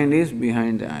the mind is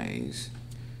behind the eyes.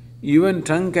 Even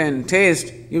tongue can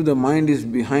taste if the mind is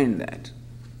behind that.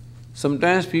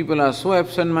 Sometimes people are so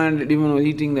absent-minded even while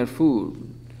eating their food,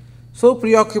 so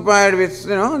preoccupied with,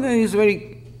 he's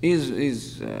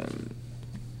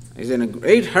in a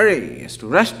great hurry, he has to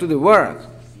rush to the work,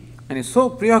 and he's so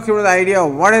preoccupied with the idea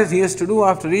of what else he has to do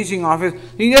after reaching office,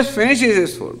 he just finishes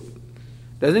his food.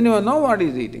 Doesn't even know what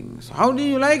he's eating. So how do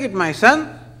you like it, my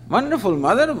son? Wonderful,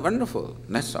 mother, wonderful.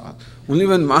 That's all. Only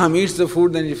when mom eats the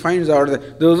food, then she finds out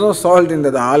that there was no salt in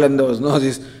the dal and there was no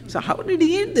this. So how did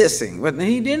he eat this thing? But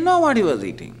he didn't know what he was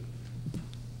eating.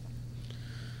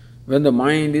 When the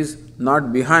mind is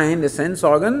not behind the sense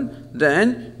organ,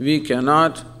 then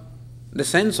the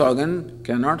sense organ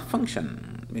cannot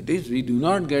function. It is, we do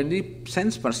not get the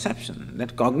sense perception.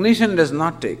 That cognition does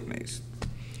not take place.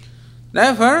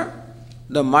 Therefore,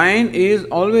 the mind is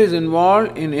always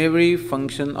involved in every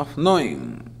function of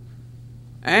knowing.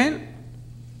 And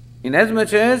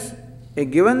inasmuch as a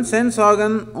given sense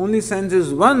organ only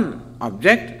senses one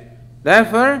object,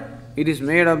 therefore it is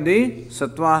made of the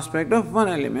sattva aspect of one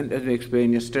element, as we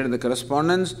explained yesterday, the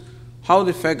correspondence, how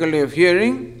the faculty of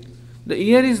hearing. The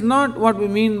ear is not what we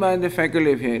mean by the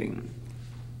faculty of hearing.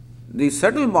 The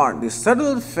subtle part, the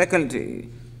subtle faculty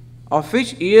of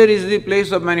which ear is the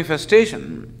place of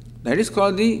manifestation, that is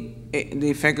called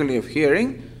the faculty of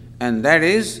hearing, and that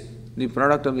is the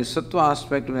product of the sattva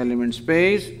aspect of the element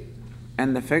space,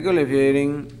 and the faculty of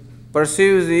hearing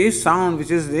perceives the sound which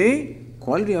is the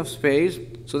quality of space,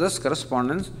 so thus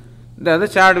correspondence. The other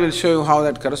chart will show you how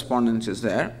that correspondence is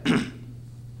there.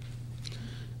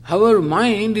 However,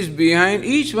 mind is behind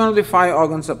each one of the 5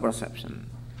 organs of perception.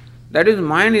 That is,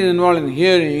 mind is involved in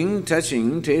hearing,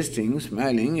 touching, tasting,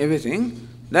 smelling, everything.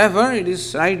 Therefore, it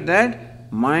is right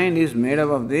that mind is made up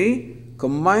of the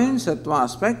combined sattva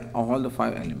aspect of all the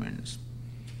five elements.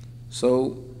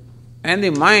 So, and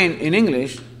the mind in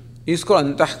English is called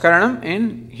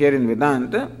antahkaranam here in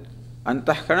Vedanta.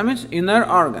 Antahkaranam means inner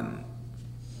organ.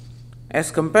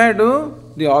 As compared to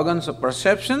the organs of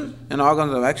perception and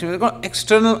organs of action, they are called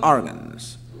external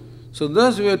organs. So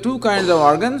thus we have two kinds of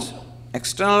organs,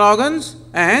 external organs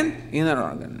and inner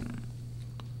organ.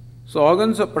 So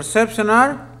organs of perception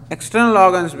are external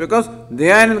organs because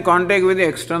they are in contact with the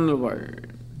external world.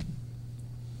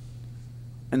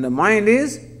 And the mind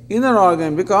is inner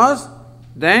organ because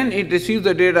then it receives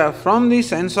the data from the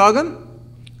sense organ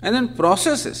and then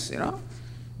processes,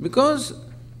 Because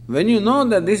when you know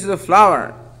that this is a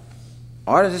flower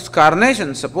or this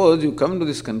carnation, suppose you come to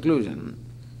this conclusion,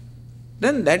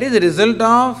 then that is a result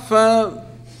of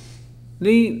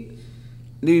the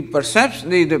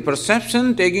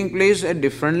perception taking place at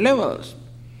different levels.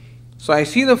 So I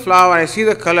see the flower, I see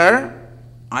the color,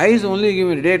 eyes only give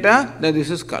me data that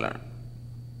this is color.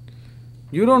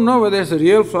 You don't know whether it's a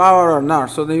real flower or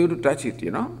not, so then you have to touch it,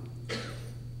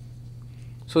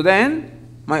 So then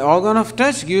my organ of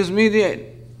touch gives me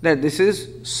that this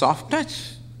is soft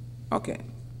touch. Okay.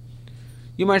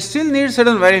 You might still need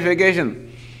certain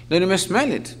verification, then you may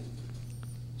smell it.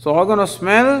 So organ of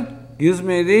smell gives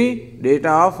me the data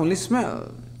of only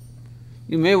smell.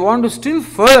 You may want to still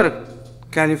further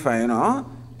clarify,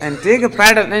 and take a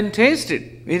pattern and taste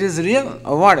it. It is real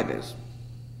or what it is.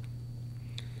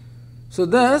 So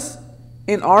thus,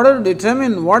 in order to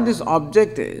determine what this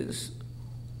object is,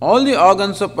 all the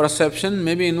organs of perception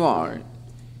may be involved.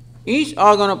 Each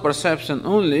organ of perception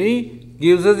only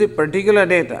gives us a particular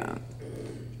data.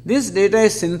 This data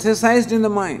is synthesized in the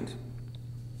mind.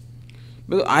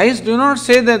 Because eyes do not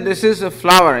say that this is a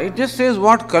flower, it just says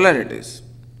what color it is.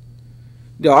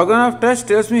 The organ of touch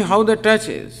tells me how the touch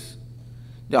is.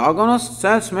 The organ of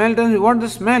smell tells me what the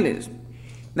smell is.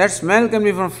 That smell can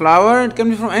be from flower, it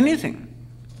can be from anything.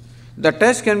 The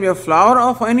touch can be of flower or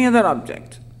of any other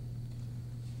object.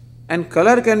 And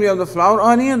color can be of the flower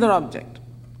or any other object.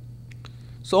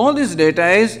 So all this data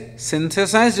is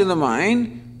synthesized in the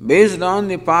mind based on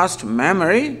the past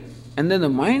memory, and then the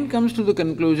mind comes to the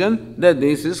conclusion that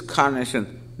this is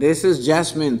carnation, this is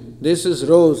jasmine, this is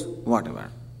rose, whatever.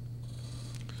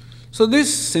 So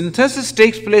this synthesis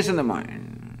takes place in the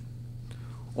mind.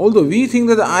 Although we think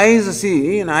that the eyes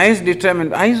see and eyes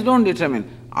determine, eyes don't determine,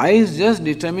 eyes just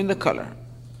determine the color.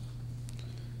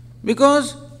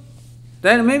 Because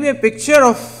there may be a picture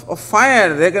of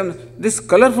fire, these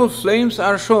colorful flames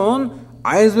are shown,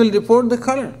 eyes will report the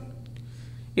color.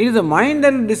 It is the mind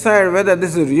that will decide whether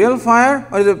this is real fire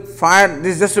or this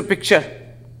is just a picture.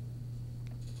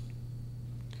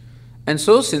 And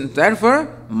so,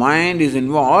 therefore, mind is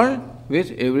involved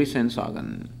with every sense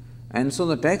organ. And so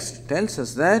the text tells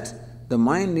us that the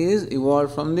mind is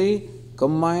evolved from the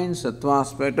combined sattva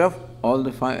aspect of all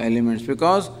the five elements,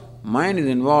 because mind is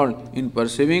involved in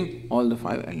perceiving all the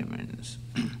five elements.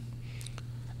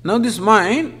 Now this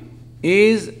mind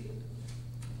is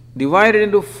divided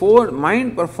into four,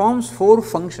 mind performs four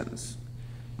functions.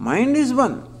 Mind is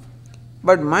one,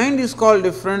 but mind is called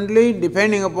differently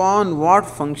depending upon what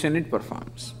function it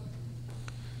performs.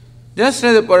 Just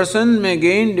as a person may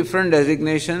gain different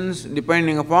designations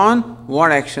depending upon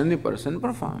what action the person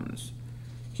performs.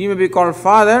 He may be called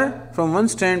father from one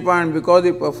standpoint because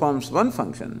he performs one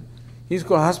function. He is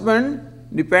called husband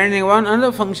depending on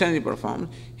another function he performs.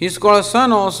 He is called a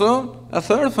son also, a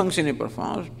third function he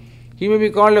performs. He may be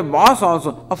called a boss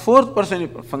also, a fourth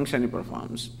function he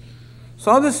performs.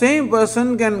 So the same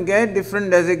person can get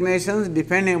different designations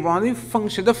depending upon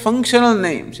the functional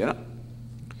names.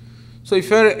 So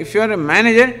if you are a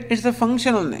manager, it's the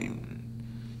functional name.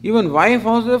 Even wife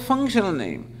also is a functional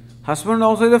name. Husband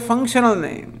also is a functional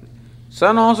name.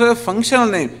 Son also is a functional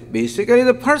name. Basically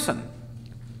the person.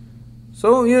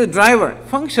 So he is a driver,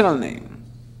 functional name.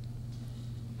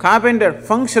 Carpenter,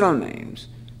 functional names,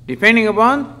 depending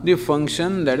upon the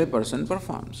function that a person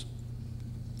performs.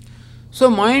 So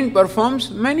mind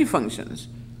performs many functions,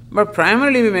 but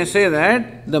primarily we may say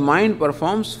that the mind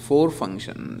performs four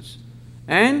functions.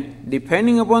 And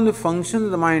depending upon the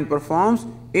function the mind performs,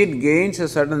 it gains a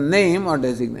certain name or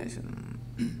designation.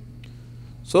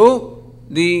 So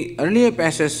the earlier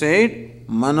passage said,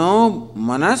 Mano,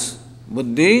 Manas,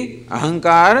 Buddhi,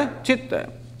 Ahankara,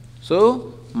 Chitta.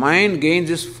 So mind gains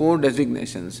these four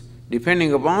designations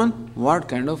depending upon what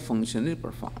kind of function it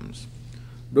performs.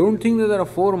 Don't think that there are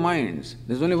four minds.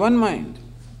 There is only one mind.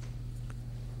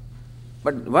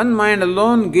 But one mind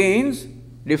alone gains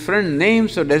different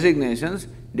names or designations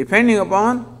depending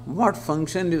upon what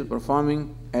function it is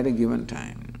performing at a given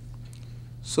time.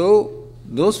 So,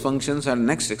 those functions are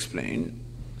next explained.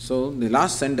 So the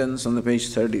last sentence on the page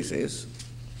 30 says,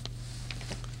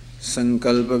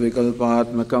 Sankalpa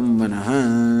vikalpatmakam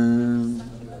manaha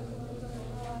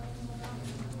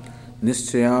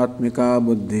nischayatmika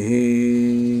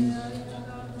buddhi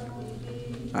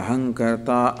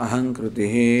ahankarta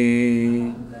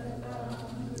ahankritihi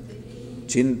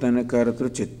chintana kartru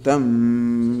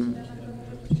chittam.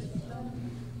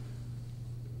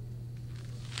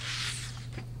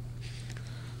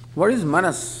 What is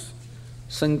manas?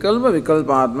 Sankalpa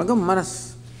vikalpatmakam manas.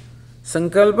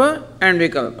 Sankalpa and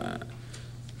vikalpa.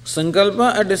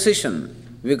 Sankalpa, a decision.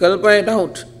 Vikalpa, a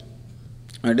doubt.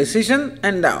 A decision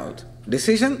and doubt.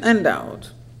 Decision and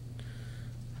doubt.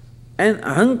 And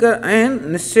ahankar and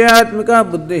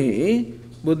nischayatmika buddhi.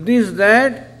 Buddhi is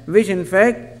that which in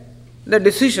fact the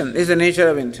decision is the nature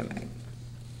of intellect.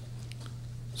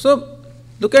 So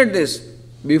look at this.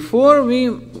 Before we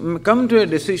come to a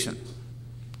decision,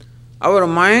 our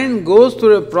mind goes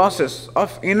through a process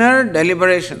of inner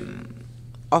deliberation,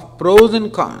 of pros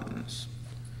and cons.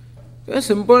 A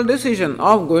simple decision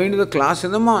of going to the class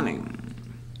in the morning.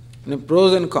 The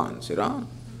pros and cons,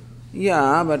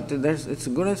 Yeah, but it's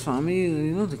good as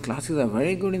Swami, the classes are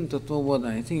very good in TattvaBodha.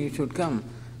 I think you should come.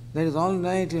 That is all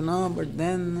right, but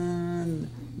then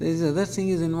there is other thing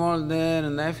is involved there,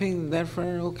 and I think therefore,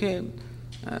 okay.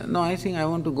 No, I think I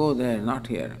want to go there, not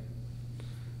here.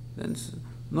 Then,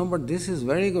 no, but this is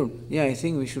very good. Yeah, I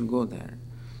think we should go there.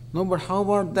 No, but how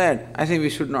about that? I think we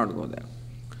should not go there.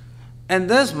 And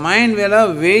thus mind will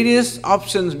have various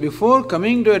options before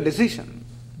coming to a decision.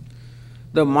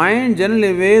 The mind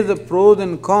generally weighs the pros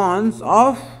and cons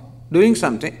of doing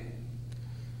something,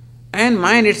 and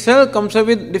mind itself comes up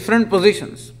with different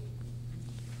positions.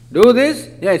 Do this?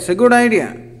 Yeah, it's a good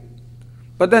idea.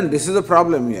 But then this is a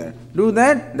problem here. Do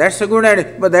that? That's a good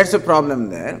idea. But that's a problem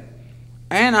there.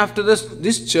 And after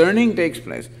this churning takes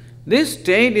place. This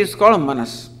state is called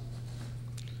manas.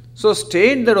 So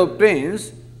state that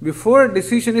obtains before a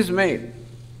decision is made,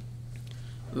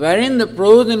 wherein the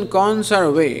pros and cons are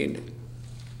weighed,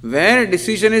 where a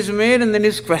decision is made and then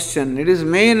is questioned. It is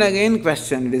made and again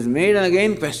questioned. It is made and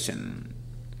again questioned.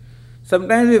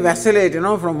 Sometimes we vacillate,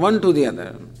 from one to the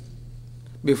other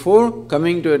before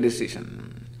coming to a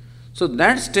decision. So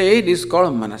that state is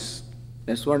called manas.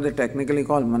 That's what they technically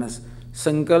call manas.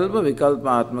 Sankalpa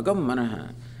vikalpatmakam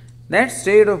manaha. That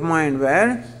state of mind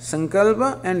where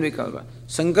sankalpa and vikalpa.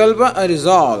 Sankalpa, a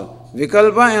resolve.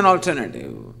 Vikalpa, an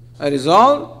alternative. A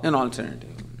resolve, an alternative.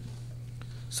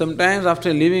 Sometimes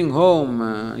after leaving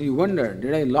home, you wonder,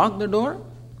 did I lock the door?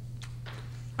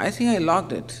 I think I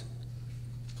locked it.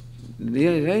 Did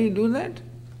I really do that?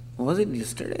 Was it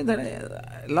yesterday that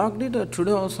I locked it, or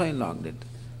today also I locked it?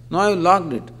 No, I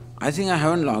locked it. I think I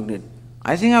haven't locked it.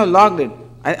 I think I've locked it.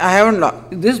 I haven't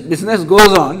locked. This business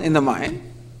goes on in the mind.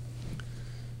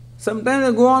 Sometimes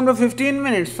they go on for 15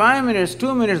 minutes, 5 minutes,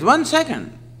 2 minutes, 1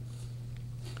 second.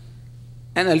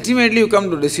 And ultimately you come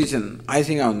to a decision, I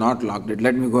think I have not locked it,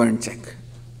 let me go and check.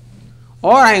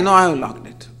 Or I know I have locked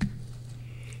it.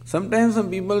 Sometimes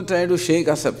some people try to shake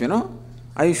us up,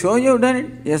 Are you sure you have done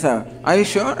it? Yes, I have. Are you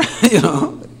sure?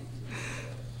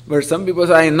 But some people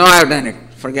say, I know I have done it,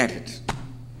 forget it.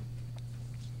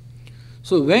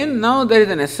 So when now there is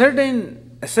an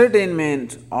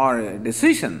ascertainment or a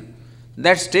decision,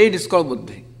 that state is called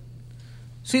buddhi.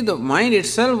 See, the mind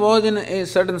itself was in a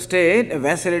certain state, a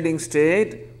vacillating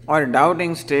state, or a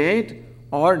doubting state,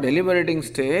 or deliberating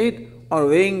state, or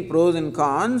weighing pros and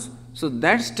cons. So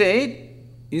that state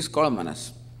is called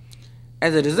manas.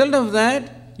 As a result of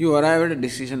that, you arrive at a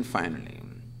decision finally.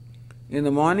 In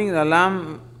the morning, the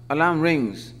alarm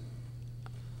rings.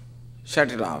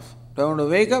 Shut it off. Do I want to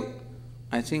wake up?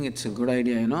 I think it's a good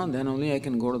idea, then only I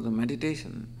can go to the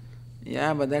meditation.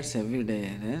 Yeah, but that's every day.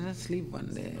 Then sleep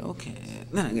one day. Okay.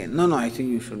 Then again, no, I think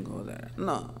you should go there.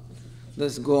 No.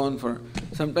 This go on for,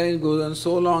 sometimes it goes on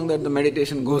so long that the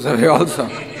meditation goes away also.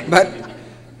 But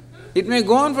it may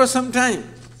go on for some time.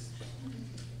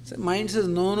 So mind says,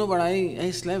 no, but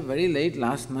I slept very late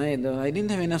last night. I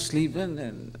didn't have enough sleep.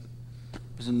 Then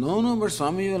I said, no, but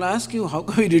Swami will ask you, how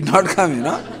come you did not come,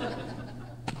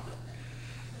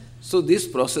 So this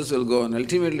process will go on.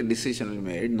 Ultimately decision will be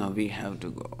made, now we have to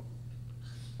go.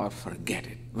 Or forget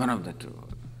it, one of the two.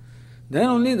 Then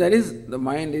only the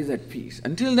mind is at peace.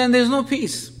 Until then there is no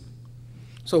peace.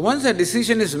 So once a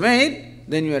decision is made,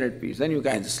 then you are at peace. Then you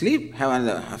can sleep, have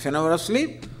another half an hour of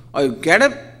sleep, or you get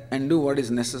up and do what is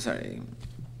necessary.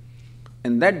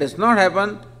 And that does not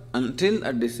happen until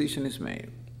a decision is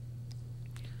made.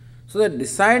 So the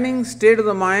deciding state of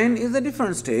the mind is a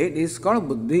different state. It's called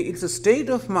buddhi. It's a state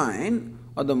of mind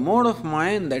or the mode of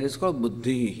mind that is called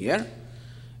buddhi here.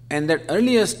 And that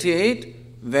earlier state,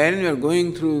 wherein you are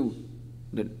going through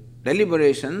the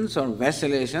deliberations or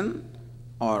vacillation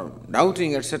or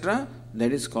doubting, etc.,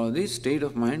 that is called the state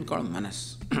of mind called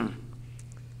manas.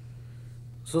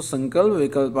 So, sankalpa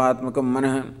vikalpatmakam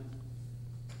manah.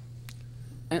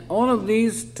 And all of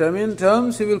these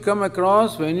terms you will come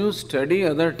across when you study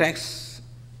other texts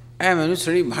and when you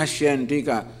study Bhashya and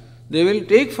Tika. They will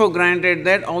take for granted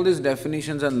that all these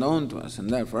definitions are known to us, and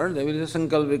therefore they will say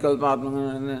sankalpa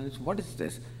vikalpatmakam. What is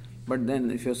this? But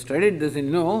then if you have studied this, you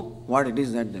know what it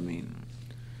is that they mean.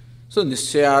 So,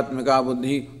 nischayatmika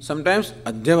buddhi, sometimes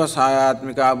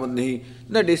adhyavasayatmika buddhi.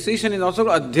 The decision is also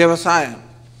adhyavasaya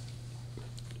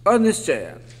or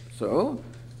nischaya. So,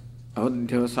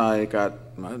 adhyavasayika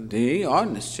buddhi or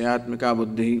nischayatmika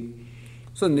buddhi.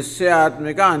 So,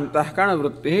 nischayatmika antahkarana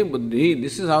vritti buddhi.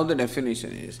 This is how the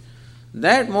definition is.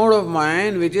 That mode of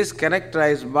mind which is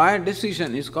characterized by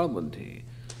decision is called buddhi.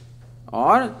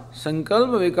 Or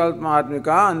sankalpa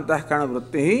vikalpatmika antahkarana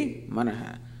vritti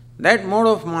manah. That mode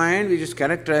of mind which is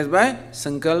characterized by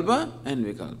sankalpa and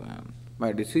vikalpa,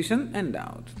 by decision and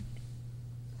doubt.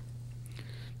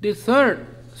 The third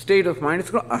state of mind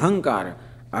is called ahankara.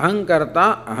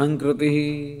 Ahankarta,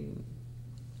 ahankriti.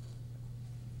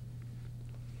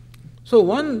 So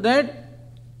one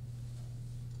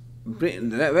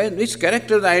which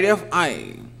characterizes the idea of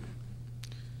I.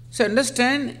 So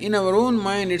understand, in our own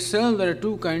mind itself there are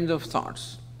two kinds of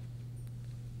thoughts.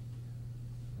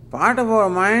 Part of our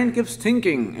mind keeps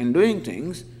thinking and doing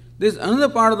things. There is another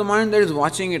part of the mind that is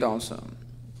watching it also.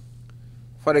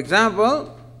 For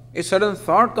example, a sudden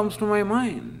thought comes to my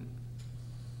mind.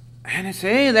 And I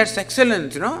say, hey, that's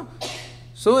excellent,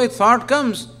 So a thought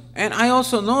comes, and I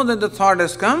also know that the thought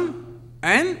has come,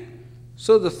 and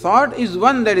so the thought is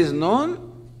one that is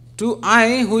known to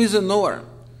I who is a knower.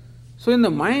 So in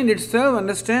the mind itself,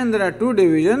 understand there are two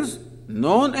divisions,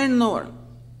 known and knower.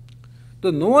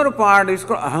 The knower part is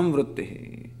called aham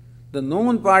vritti. The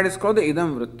known part is called the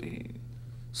idam vritti.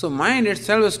 So mind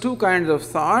itself has two kinds of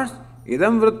thoughts,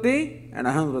 idam vritti and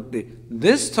aham vritti.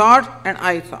 This thought and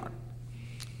I thought.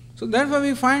 So therefore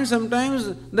we find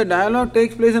sometimes the dialogue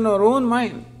takes place in our own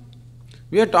mind.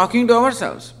 We are talking to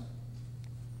ourselves.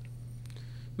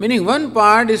 Meaning one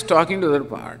part is talking to the other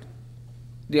part.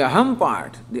 The aham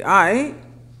part, the I,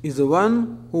 is the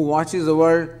one who watches the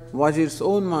world, watches its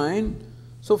own mind.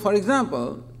 So for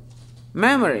example,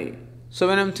 memory. So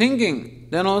when I am thinking,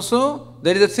 then also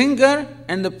there is a thinker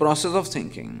and the process of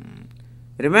thinking.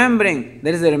 Remembering,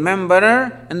 there is a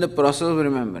rememberer and the process of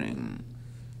remembering.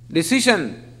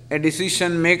 Decision, a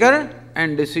decision maker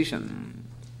and decision.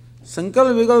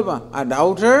 Sankalpa vikalpa, a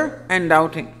doubter and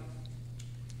doubting.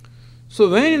 So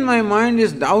when in my mind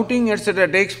is doubting, etc.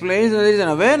 takes place, there is an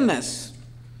awareness.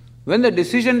 When the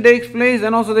decision takes place,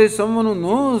 then also there is someone who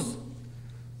knows.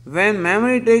 When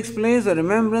memory takes place, a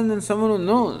remembrance, then someone who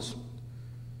knows.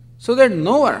 So that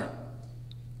knower,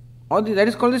 or that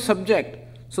is called the subject.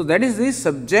 So that is the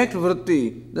subject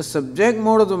vritti, the subject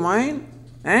mode of the mind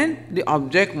and the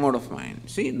object mode of mind.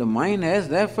 See, the mind has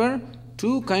therefore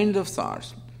two kinds of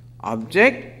thoughts,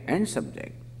 object and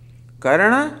subject.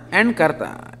 Karana and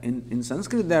karta. In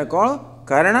Sanskrit they are called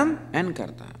karanam and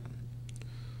karta.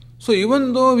 So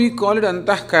even though we call it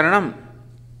antahkaranam,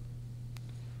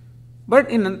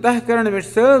 but in antahkaranam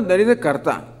itself there is a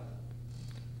karta.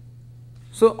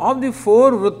 So of the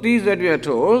four vrittis that we are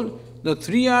told, the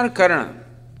three are karana.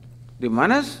 The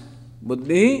manas,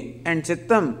 buddhi and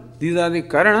chittam, these are the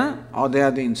karana, or they are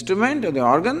the instrument or the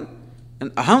organ, and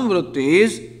aham vritti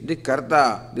is the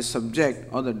karta, the subject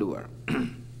or the doer.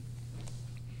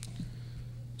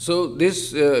 So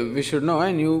this we should know,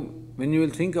 and when you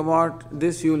will think about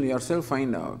this, you will yourself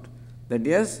find out that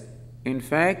yes, in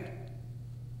fact,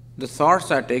 the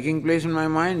thoughts are taking place in my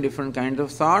mind, different kinds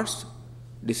of thoughts,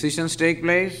 decisions take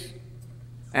place,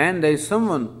 and there is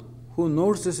someone who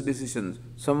knows this decision,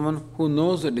 someone who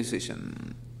knows the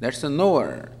decision. That's a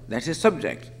knower, that's a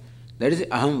subject, that is the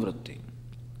aham vritti.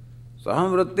 So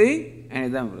aham vritti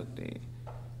and idam vritti.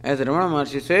 As Ramana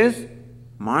Maharshi says,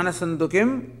 manasantu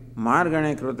kim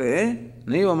margane krute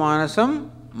naiva manasam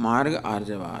marga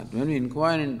arjavad. When we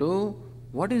inquire into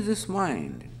what is this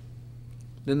mind,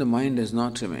 then the mind does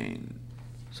not remain.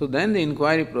 So then the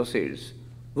inquiry proceeds.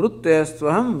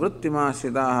 Vrittayastvaham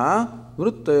vrittimashidaha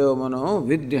vrittayo mano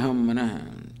vidyaham manah.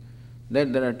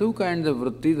 That there are two kinds of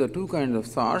vrittis, the two kinds of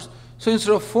thoughts. So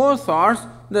instead of four thoughts,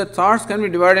 the thoughts can be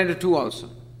divided into two also.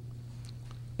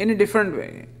 In a different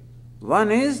way.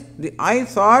 One is the I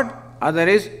thought, other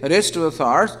is rest of the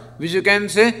thoughts, which you can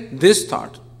say this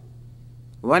thought.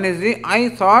 One is the I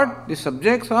thought, the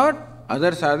subject thought,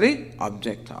 others are the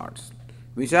object thoughts,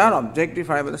 which are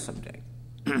objectified by the subject.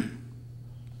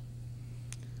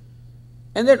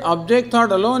 And that object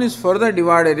thought alone is further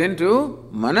divided into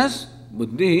manas,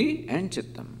 buddhi and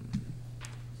chittam.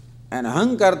 And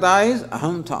ahankarta is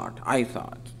aham thought, I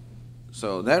thought.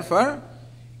 So therefore,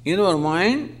 in our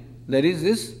mind, there is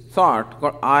this thought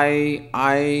called I.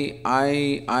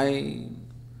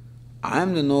 I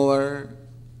am the knower,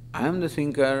 I am the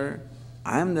thinker,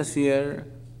 I am the seer,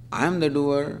 I am the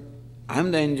doer, I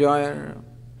am the enjoyer.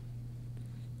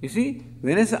 You see,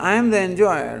 when I say I am the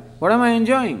enjoyer, what am I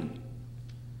enjoying?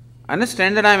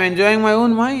 Understand that I am enjoying my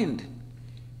own mind.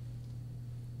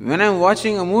 When I am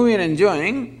watching a movie and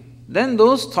enjoying, then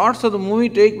those thoughts of the movie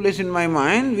take place in my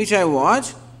mind, which I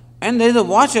watch, and there is a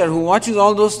watcher who watches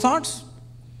all those thoughts.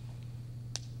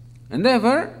 And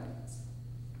therefore,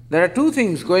 there are two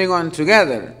things going on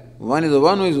together. One is the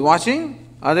one who is watching,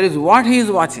 other is what he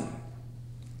is watching.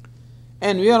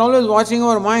 And we are always watching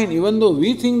our mind, even though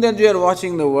we think that we are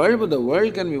watching the world, but the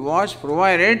world can be watched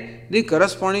provided the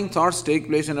corresponding thoughts take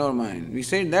place in our mind. We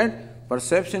said that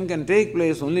perception can take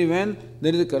place only when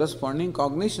there is a corresponding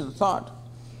cognition, thought.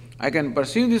 I can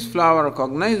perceive this flower or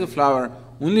cognize the flower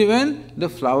only when the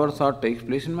flower thought takes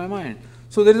place in my mind.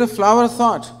 So there is a flower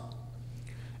thought.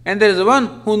 And there is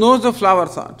one who knows the flower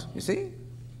thought. You see?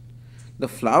 The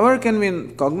flower can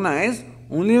be cognized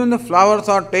only when the flower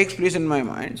thought takes place in my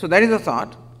mind. So that is a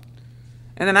thought.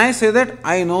 And then I say that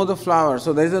I know the flower.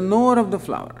 So there is a knower of the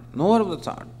flower, knower of the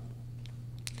thought.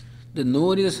 The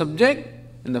knower is the subject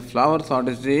and the flower thought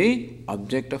is the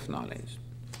object of knowledge.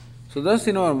 So thus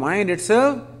in our mind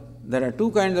itself, there are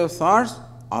two kinds of thoughts,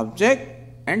 object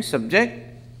and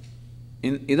subject.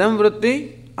 In idam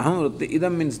vritti, aham vritti.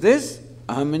 Idam means this,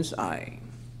 aham means I.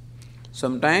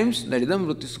 Sometimes the idam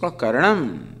vritti is called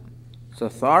karanam. So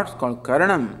thoughts called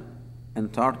karanam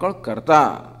and thought called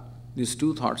karta. These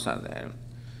two thoughts are there.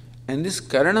 And this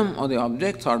karanam or the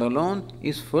object thought alone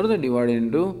is further divided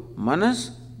into manas,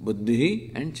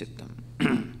 buddhi and chittam.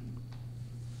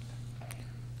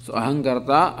 So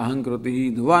ahankarta,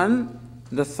 ahankriti, the one,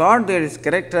 the thought there is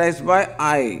characterized by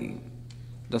I.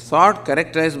 The thought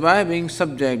characterized by being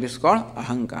subject is called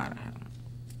ahankara.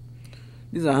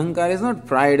 This ahankara is not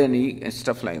pride and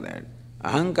stuff like that.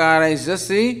 Ahankara is just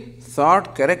the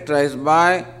thought characterized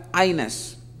by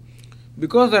I-ness.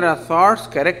 Because there are thoughts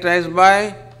characterized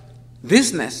by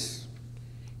thisness.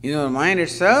 In our mind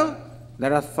itself,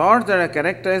 there are thoughts that are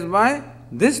characterized by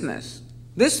thisness,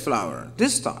 this flower,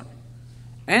 this thought.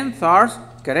 And thoughts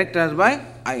characterized by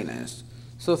I-ness.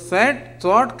 So that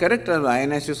thought characterized by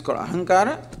I-ness is called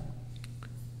ahankara.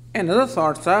 And other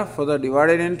thoughts are further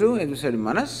divided into, as we said,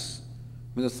 manas.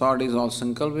 The thought is all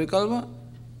sankalpa vikalpa,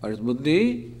 or is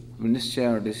buddhi,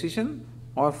 nischaya or decision,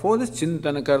 or for this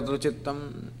chintana kartra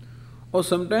chittam. Or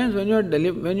sometimes when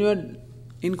you are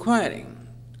inquiring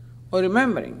or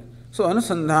remembering. So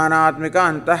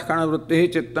anusandhanatmika antahkana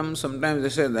vrittihi chittam, sometimes they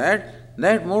say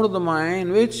that mode of the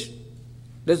mind which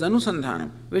does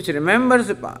anusandhanam, which remembers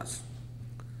the past.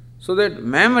 So that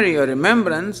memory or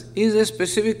remembrance is a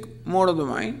specific mode of the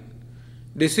mind,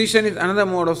 decision is another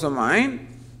mode of the mind,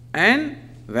 and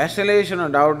vacillation or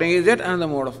doubting is yet another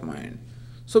mode of mind.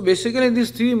 So basically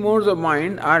these three modes of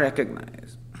mind are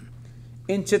recognized.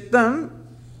 In chittam,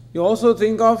 you also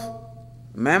think of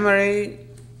memory.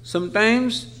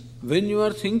 Sometimes when you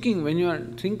are thinking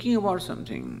about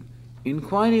something,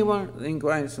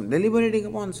 deliberating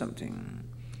upon something,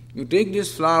 you take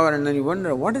this flower and then you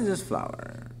wonder, what is this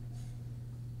flower?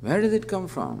 Where does it come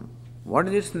from? What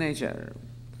is its nature?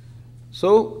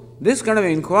 So, this kind of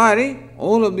inquiry,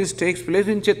 all of this takes place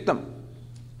in chittam.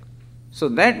 So,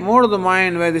 that mode of the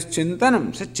mind where this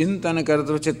chintanam, say chintana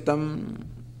kartra chittam.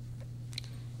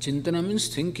 Chintana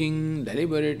means thinking,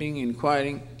 deliberating,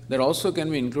 inquiring, that also can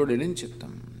be included in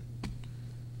chittam.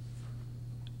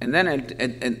 And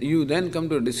then you then come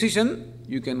to a decision,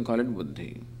 you can call it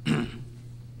buddhi.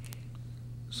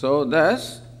 So,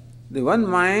 thus, the one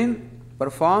mind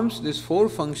performs these four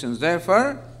functions.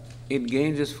 Therefore, it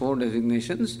gains these four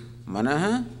designations: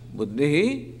 manaha,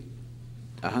 buddhi,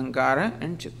 ahankara,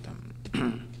 and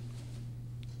chittam.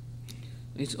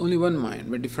 It's only one mind,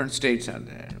 but different states are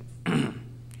there.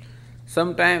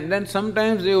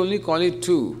 Sometimes they only call it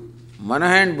two,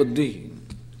 manaha and buddhi.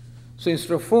 So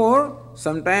instead of four,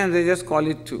 sometimes they just call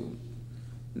it two.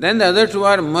 Then the other two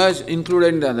are merged,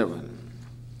 included in the other one.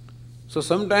 So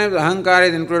sometimes ahankara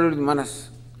is included with manas,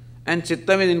 and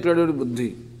chittam is included with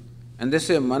buddhi. And they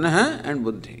say manaha and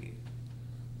buddhi.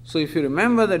 So if you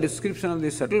remember the description of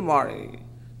the subtle body,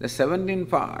 the 17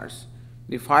 parts,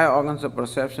 the 5 organs of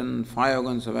perception, 5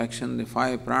 organs of action, the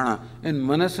 5 prana, and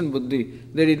manas and buddhi,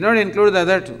 they did not include the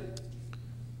other two.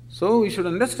 So we should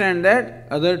understand that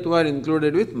other two are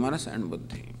included with manas and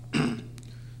buddhi.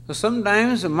 So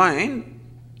sometimes the mind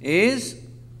is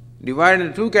divided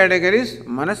into two categories,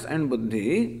 manas and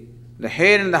buddhi, the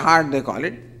head and the heart they call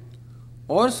it,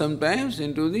 or sometimes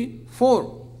into the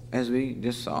four, as we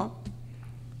just saw.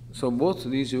 So both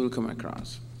these you will come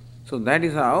across. So that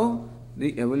is how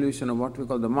the evolution of what we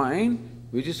call the mind,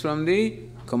 which is from the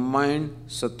combined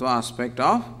sattva aspect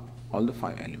of all the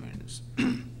five elements.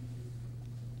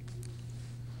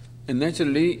 And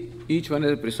naturally, each one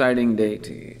is a presiding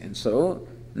deity. And so,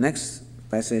 next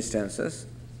passage tells us,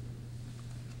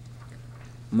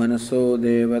 Manaso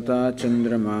devata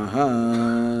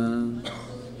chandramaha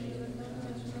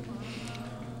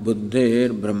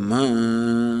buddhir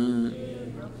brahma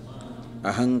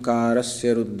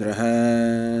ahankarasya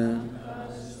rudraha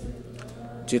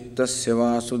chittasya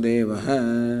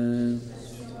vasudevaha.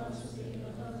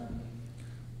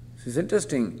 This is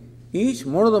interesting. Each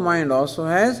mode of the mind also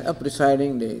has a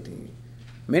presiding deity,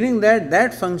 meaning that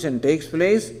that function takes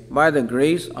place by the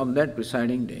grace of that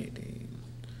presiding deity.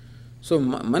 So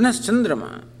Manas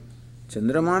Chandrama,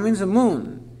 Chandrama means the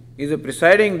moon, is a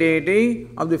presiding deity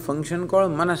of the function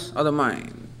called Manas, or the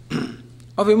mind,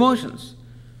 of emotions.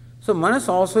 So Manas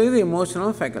also is the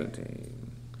emotional faculty,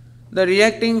 the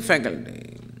reacting faculty.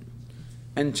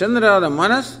 And Chandra, the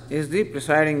Manas, is the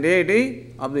presiding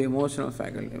deity of the emotional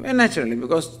faculty. And naturally,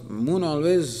 because moon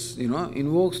always,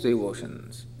 invokes the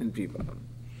emotions in people.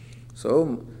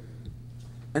 So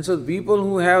people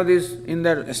who have this in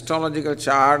their astrological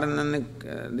chart, and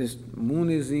then this moon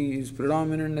is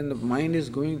predominant and the mind is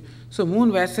going. So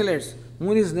moon vacillates.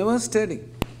 Moon is never steady.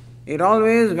 It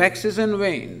always waxes and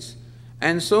wanes.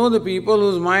 And so the people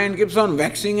whose mind keeps on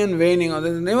waxing and waning, or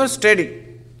they are never steady.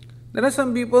 There are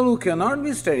some people who cannot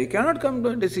be steady, cannot come to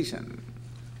a decision.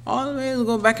 Always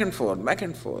go back and forth, back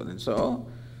and forth. And so,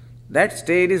 that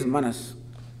state is manas.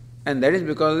 And that is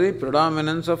because of the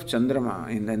predominance of Chandrama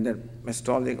in the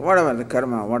astrological, whatever, the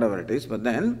karma, whatever it is. But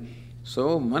then,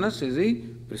 so manas is the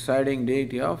presiding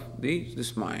deity of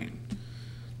this mind.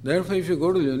 Therefore, if you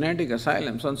go to lunatic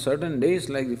asylums on certain days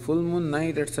like the full moon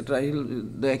night, etc.,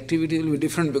 the activity will be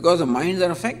different because the minds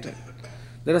are affected.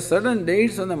 There are certain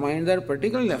dates when the minds are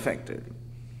particularly affected.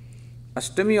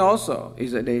 Ashtami also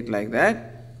is a date like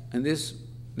that, and this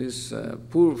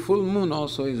full moon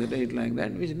also is a date like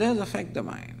that, which does affect the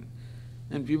mind.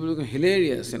 And people become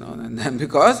hilarious, and then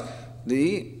because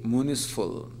the moon is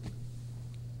full.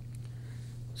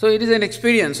 So it is an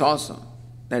experience also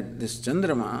that this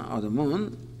Chandrama or the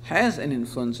moon has an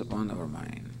influence upon our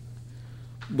mind.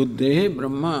 Buddhi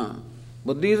Brahma.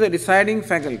 Buddhi is a deciding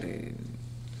faculty.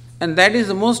 And that is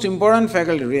the most important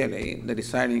faculty really, the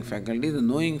deciding faculty, the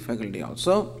knowing faculty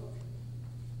also.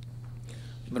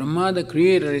 Brahma, the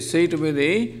creator, is said to be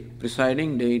the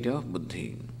presiding deity of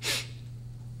buddhi.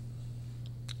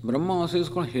 Brahma also is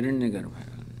called Hiranyagarbha.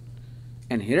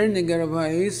 And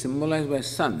Hiranyagarbha is symbolized by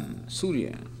sun,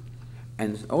 Surya.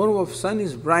 And our sun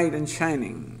is bright and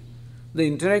shining. The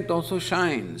intellect also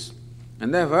shines.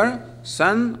 And therefore,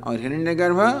 sun or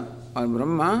Hiranyagarbha or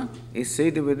Brahma is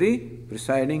said to be the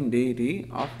presiding deity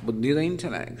of buddhi, the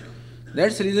intellect.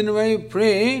 That's the reason why we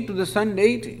pray to the sun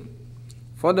deity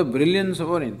for the brilliance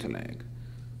of our intellect.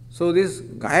 So this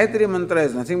Gayatri mantra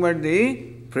is nothing but the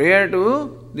prayer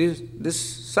to this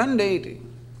sun deity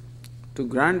to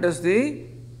grant us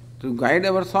to guide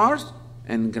our thoughts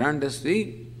and grant us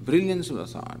the brilliance of the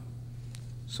thought.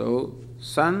 So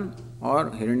sun or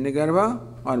Hiranyagarbha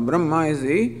or Brahma is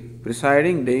the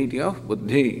presiding deity of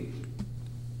buddhi.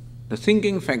 The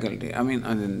thinking faculty,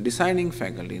 deciding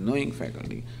faculty, knowing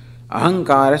faculty.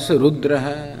 Ahankarasya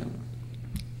rudraha.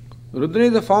 Rudra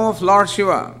is the form of Lord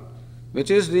Shiva, which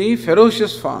is the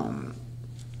ferocious form.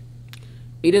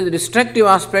 It is the destructive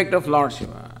aspect of Lord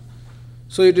Shiva.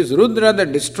 So it is Rudra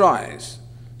that destroys.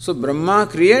 So Brahma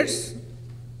creates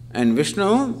and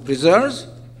Vishnu preserves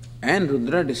and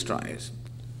Rudra destroys.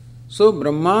 So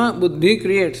Brahma Buddhi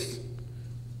creates.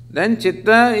 Then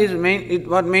Chitta is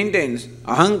what maintains.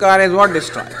 Ahankara is what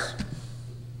destroys.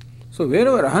 So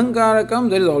wherever Ahankara comes,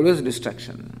 there is always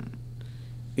destruction.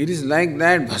 It is like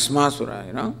that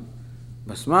Bhasmasura,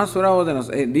 Bhasmasura was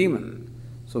a demon.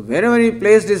 So wherever he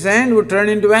placed his hand, would turn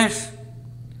into ash.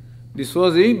 This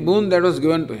was the boon that was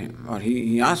given to him, or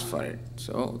he asked for it.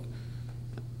 So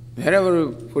wherever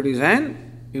he put his hand,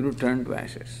 he would turn to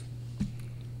ashes.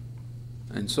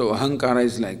 And so Ahankara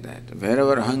is like that.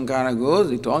 Wherever Ahankara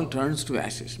goes, it all turns to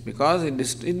ashes because it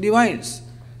divides.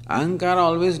 Ahankara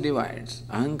always divides.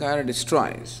 Ahankara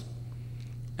destroys.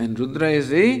 And Rudra is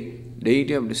the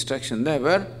deity of destruction.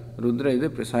 Therefore, Rudra is the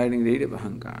presiding deity of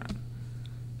Ahankara.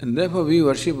 And therefore we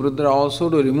worship Rudra also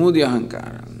to remove the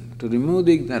Ahankara, to remove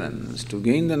the ignorance, to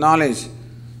gain the knowledge.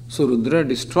 So Rudra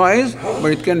destroys,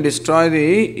 but it can destroy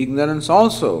the ignorance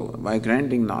also by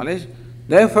granting knowledge.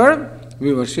 Therefore,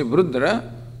 we worship Rudra.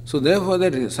 So therefore,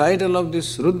 the recital of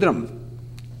this Rudram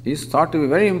is thought to be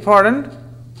very important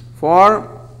for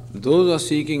those who are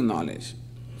seeking knowledge,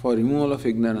 for removal of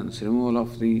ignorance, removal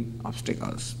of the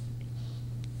obstacles.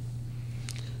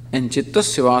 And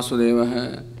Chittasya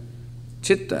Vasudeva,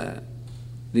 Chitta,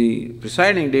 the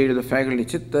presiding deity of the faculty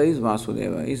Chitta is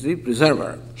Vasudeva, is the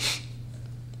preserver.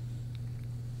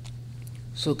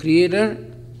 So creator,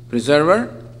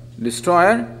 preserver,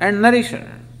 destroyer and nourisher.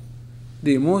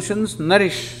 The emotions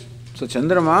nourish. So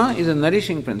Chandrama is a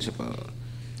nourishing principle.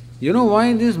 You know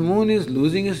why this moon is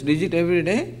losing its digit every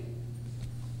day?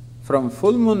 From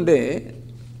full moon day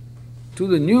to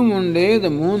the new moon day, the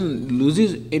moon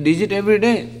loses a digit every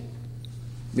day.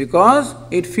 Because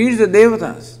it feeds the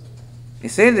devatas. He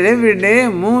said that every day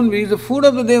moon is the food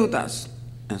of the devatas.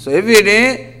 And so every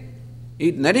day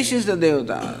it nourishes the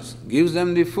devatas, gives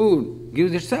them the food,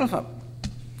 gives itself up.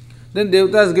 Then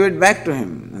devatas give it back to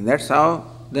him. And that's how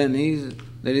then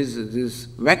there is this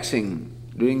waxing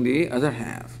during the other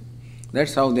half.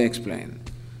 That's how they explain.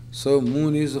 So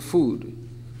moon is the food.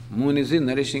 Moon is the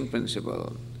nourishing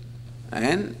principle.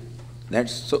 And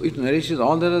so it nourishes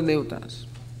all the other devatas.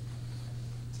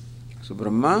 So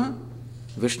Brahma,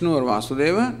 Vishnu or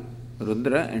Vasudeva,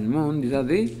 Rudra and Moon, these are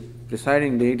the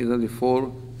presiding deities of the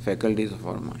four faculties of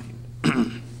our mind.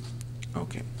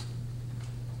 Okay.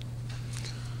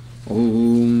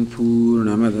 Om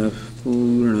Purnamadav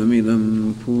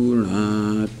Purnamidam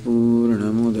Purnat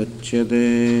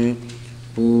Purnamudachyate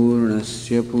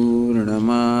Purnasya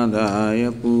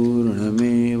Purnamadaya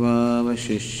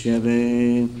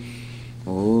Purnamevavashishyate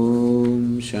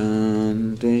Om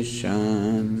Shanti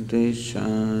Shanti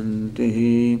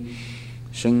Shanti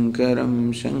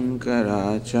Shankaram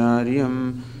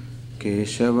Shankaracharyam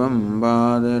Keshavam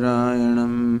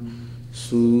Badarayanam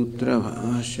Sutra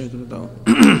Bhashyakrutau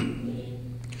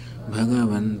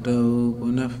Bhagavanto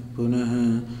Punah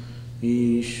Punah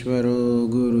Ishvaro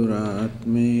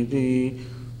Gururatmeti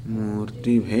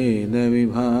Murti Bheda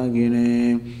Vibhagine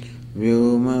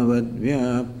Vyomavad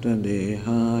Vyapta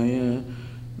Dehaya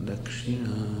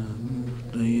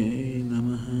Dakshinamurtaye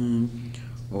Namaha.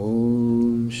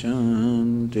 Om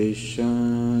Shanti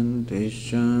Shanti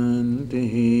Shanti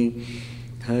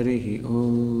Harihi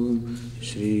Om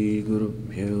Shri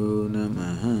Gurubhyo Namaha.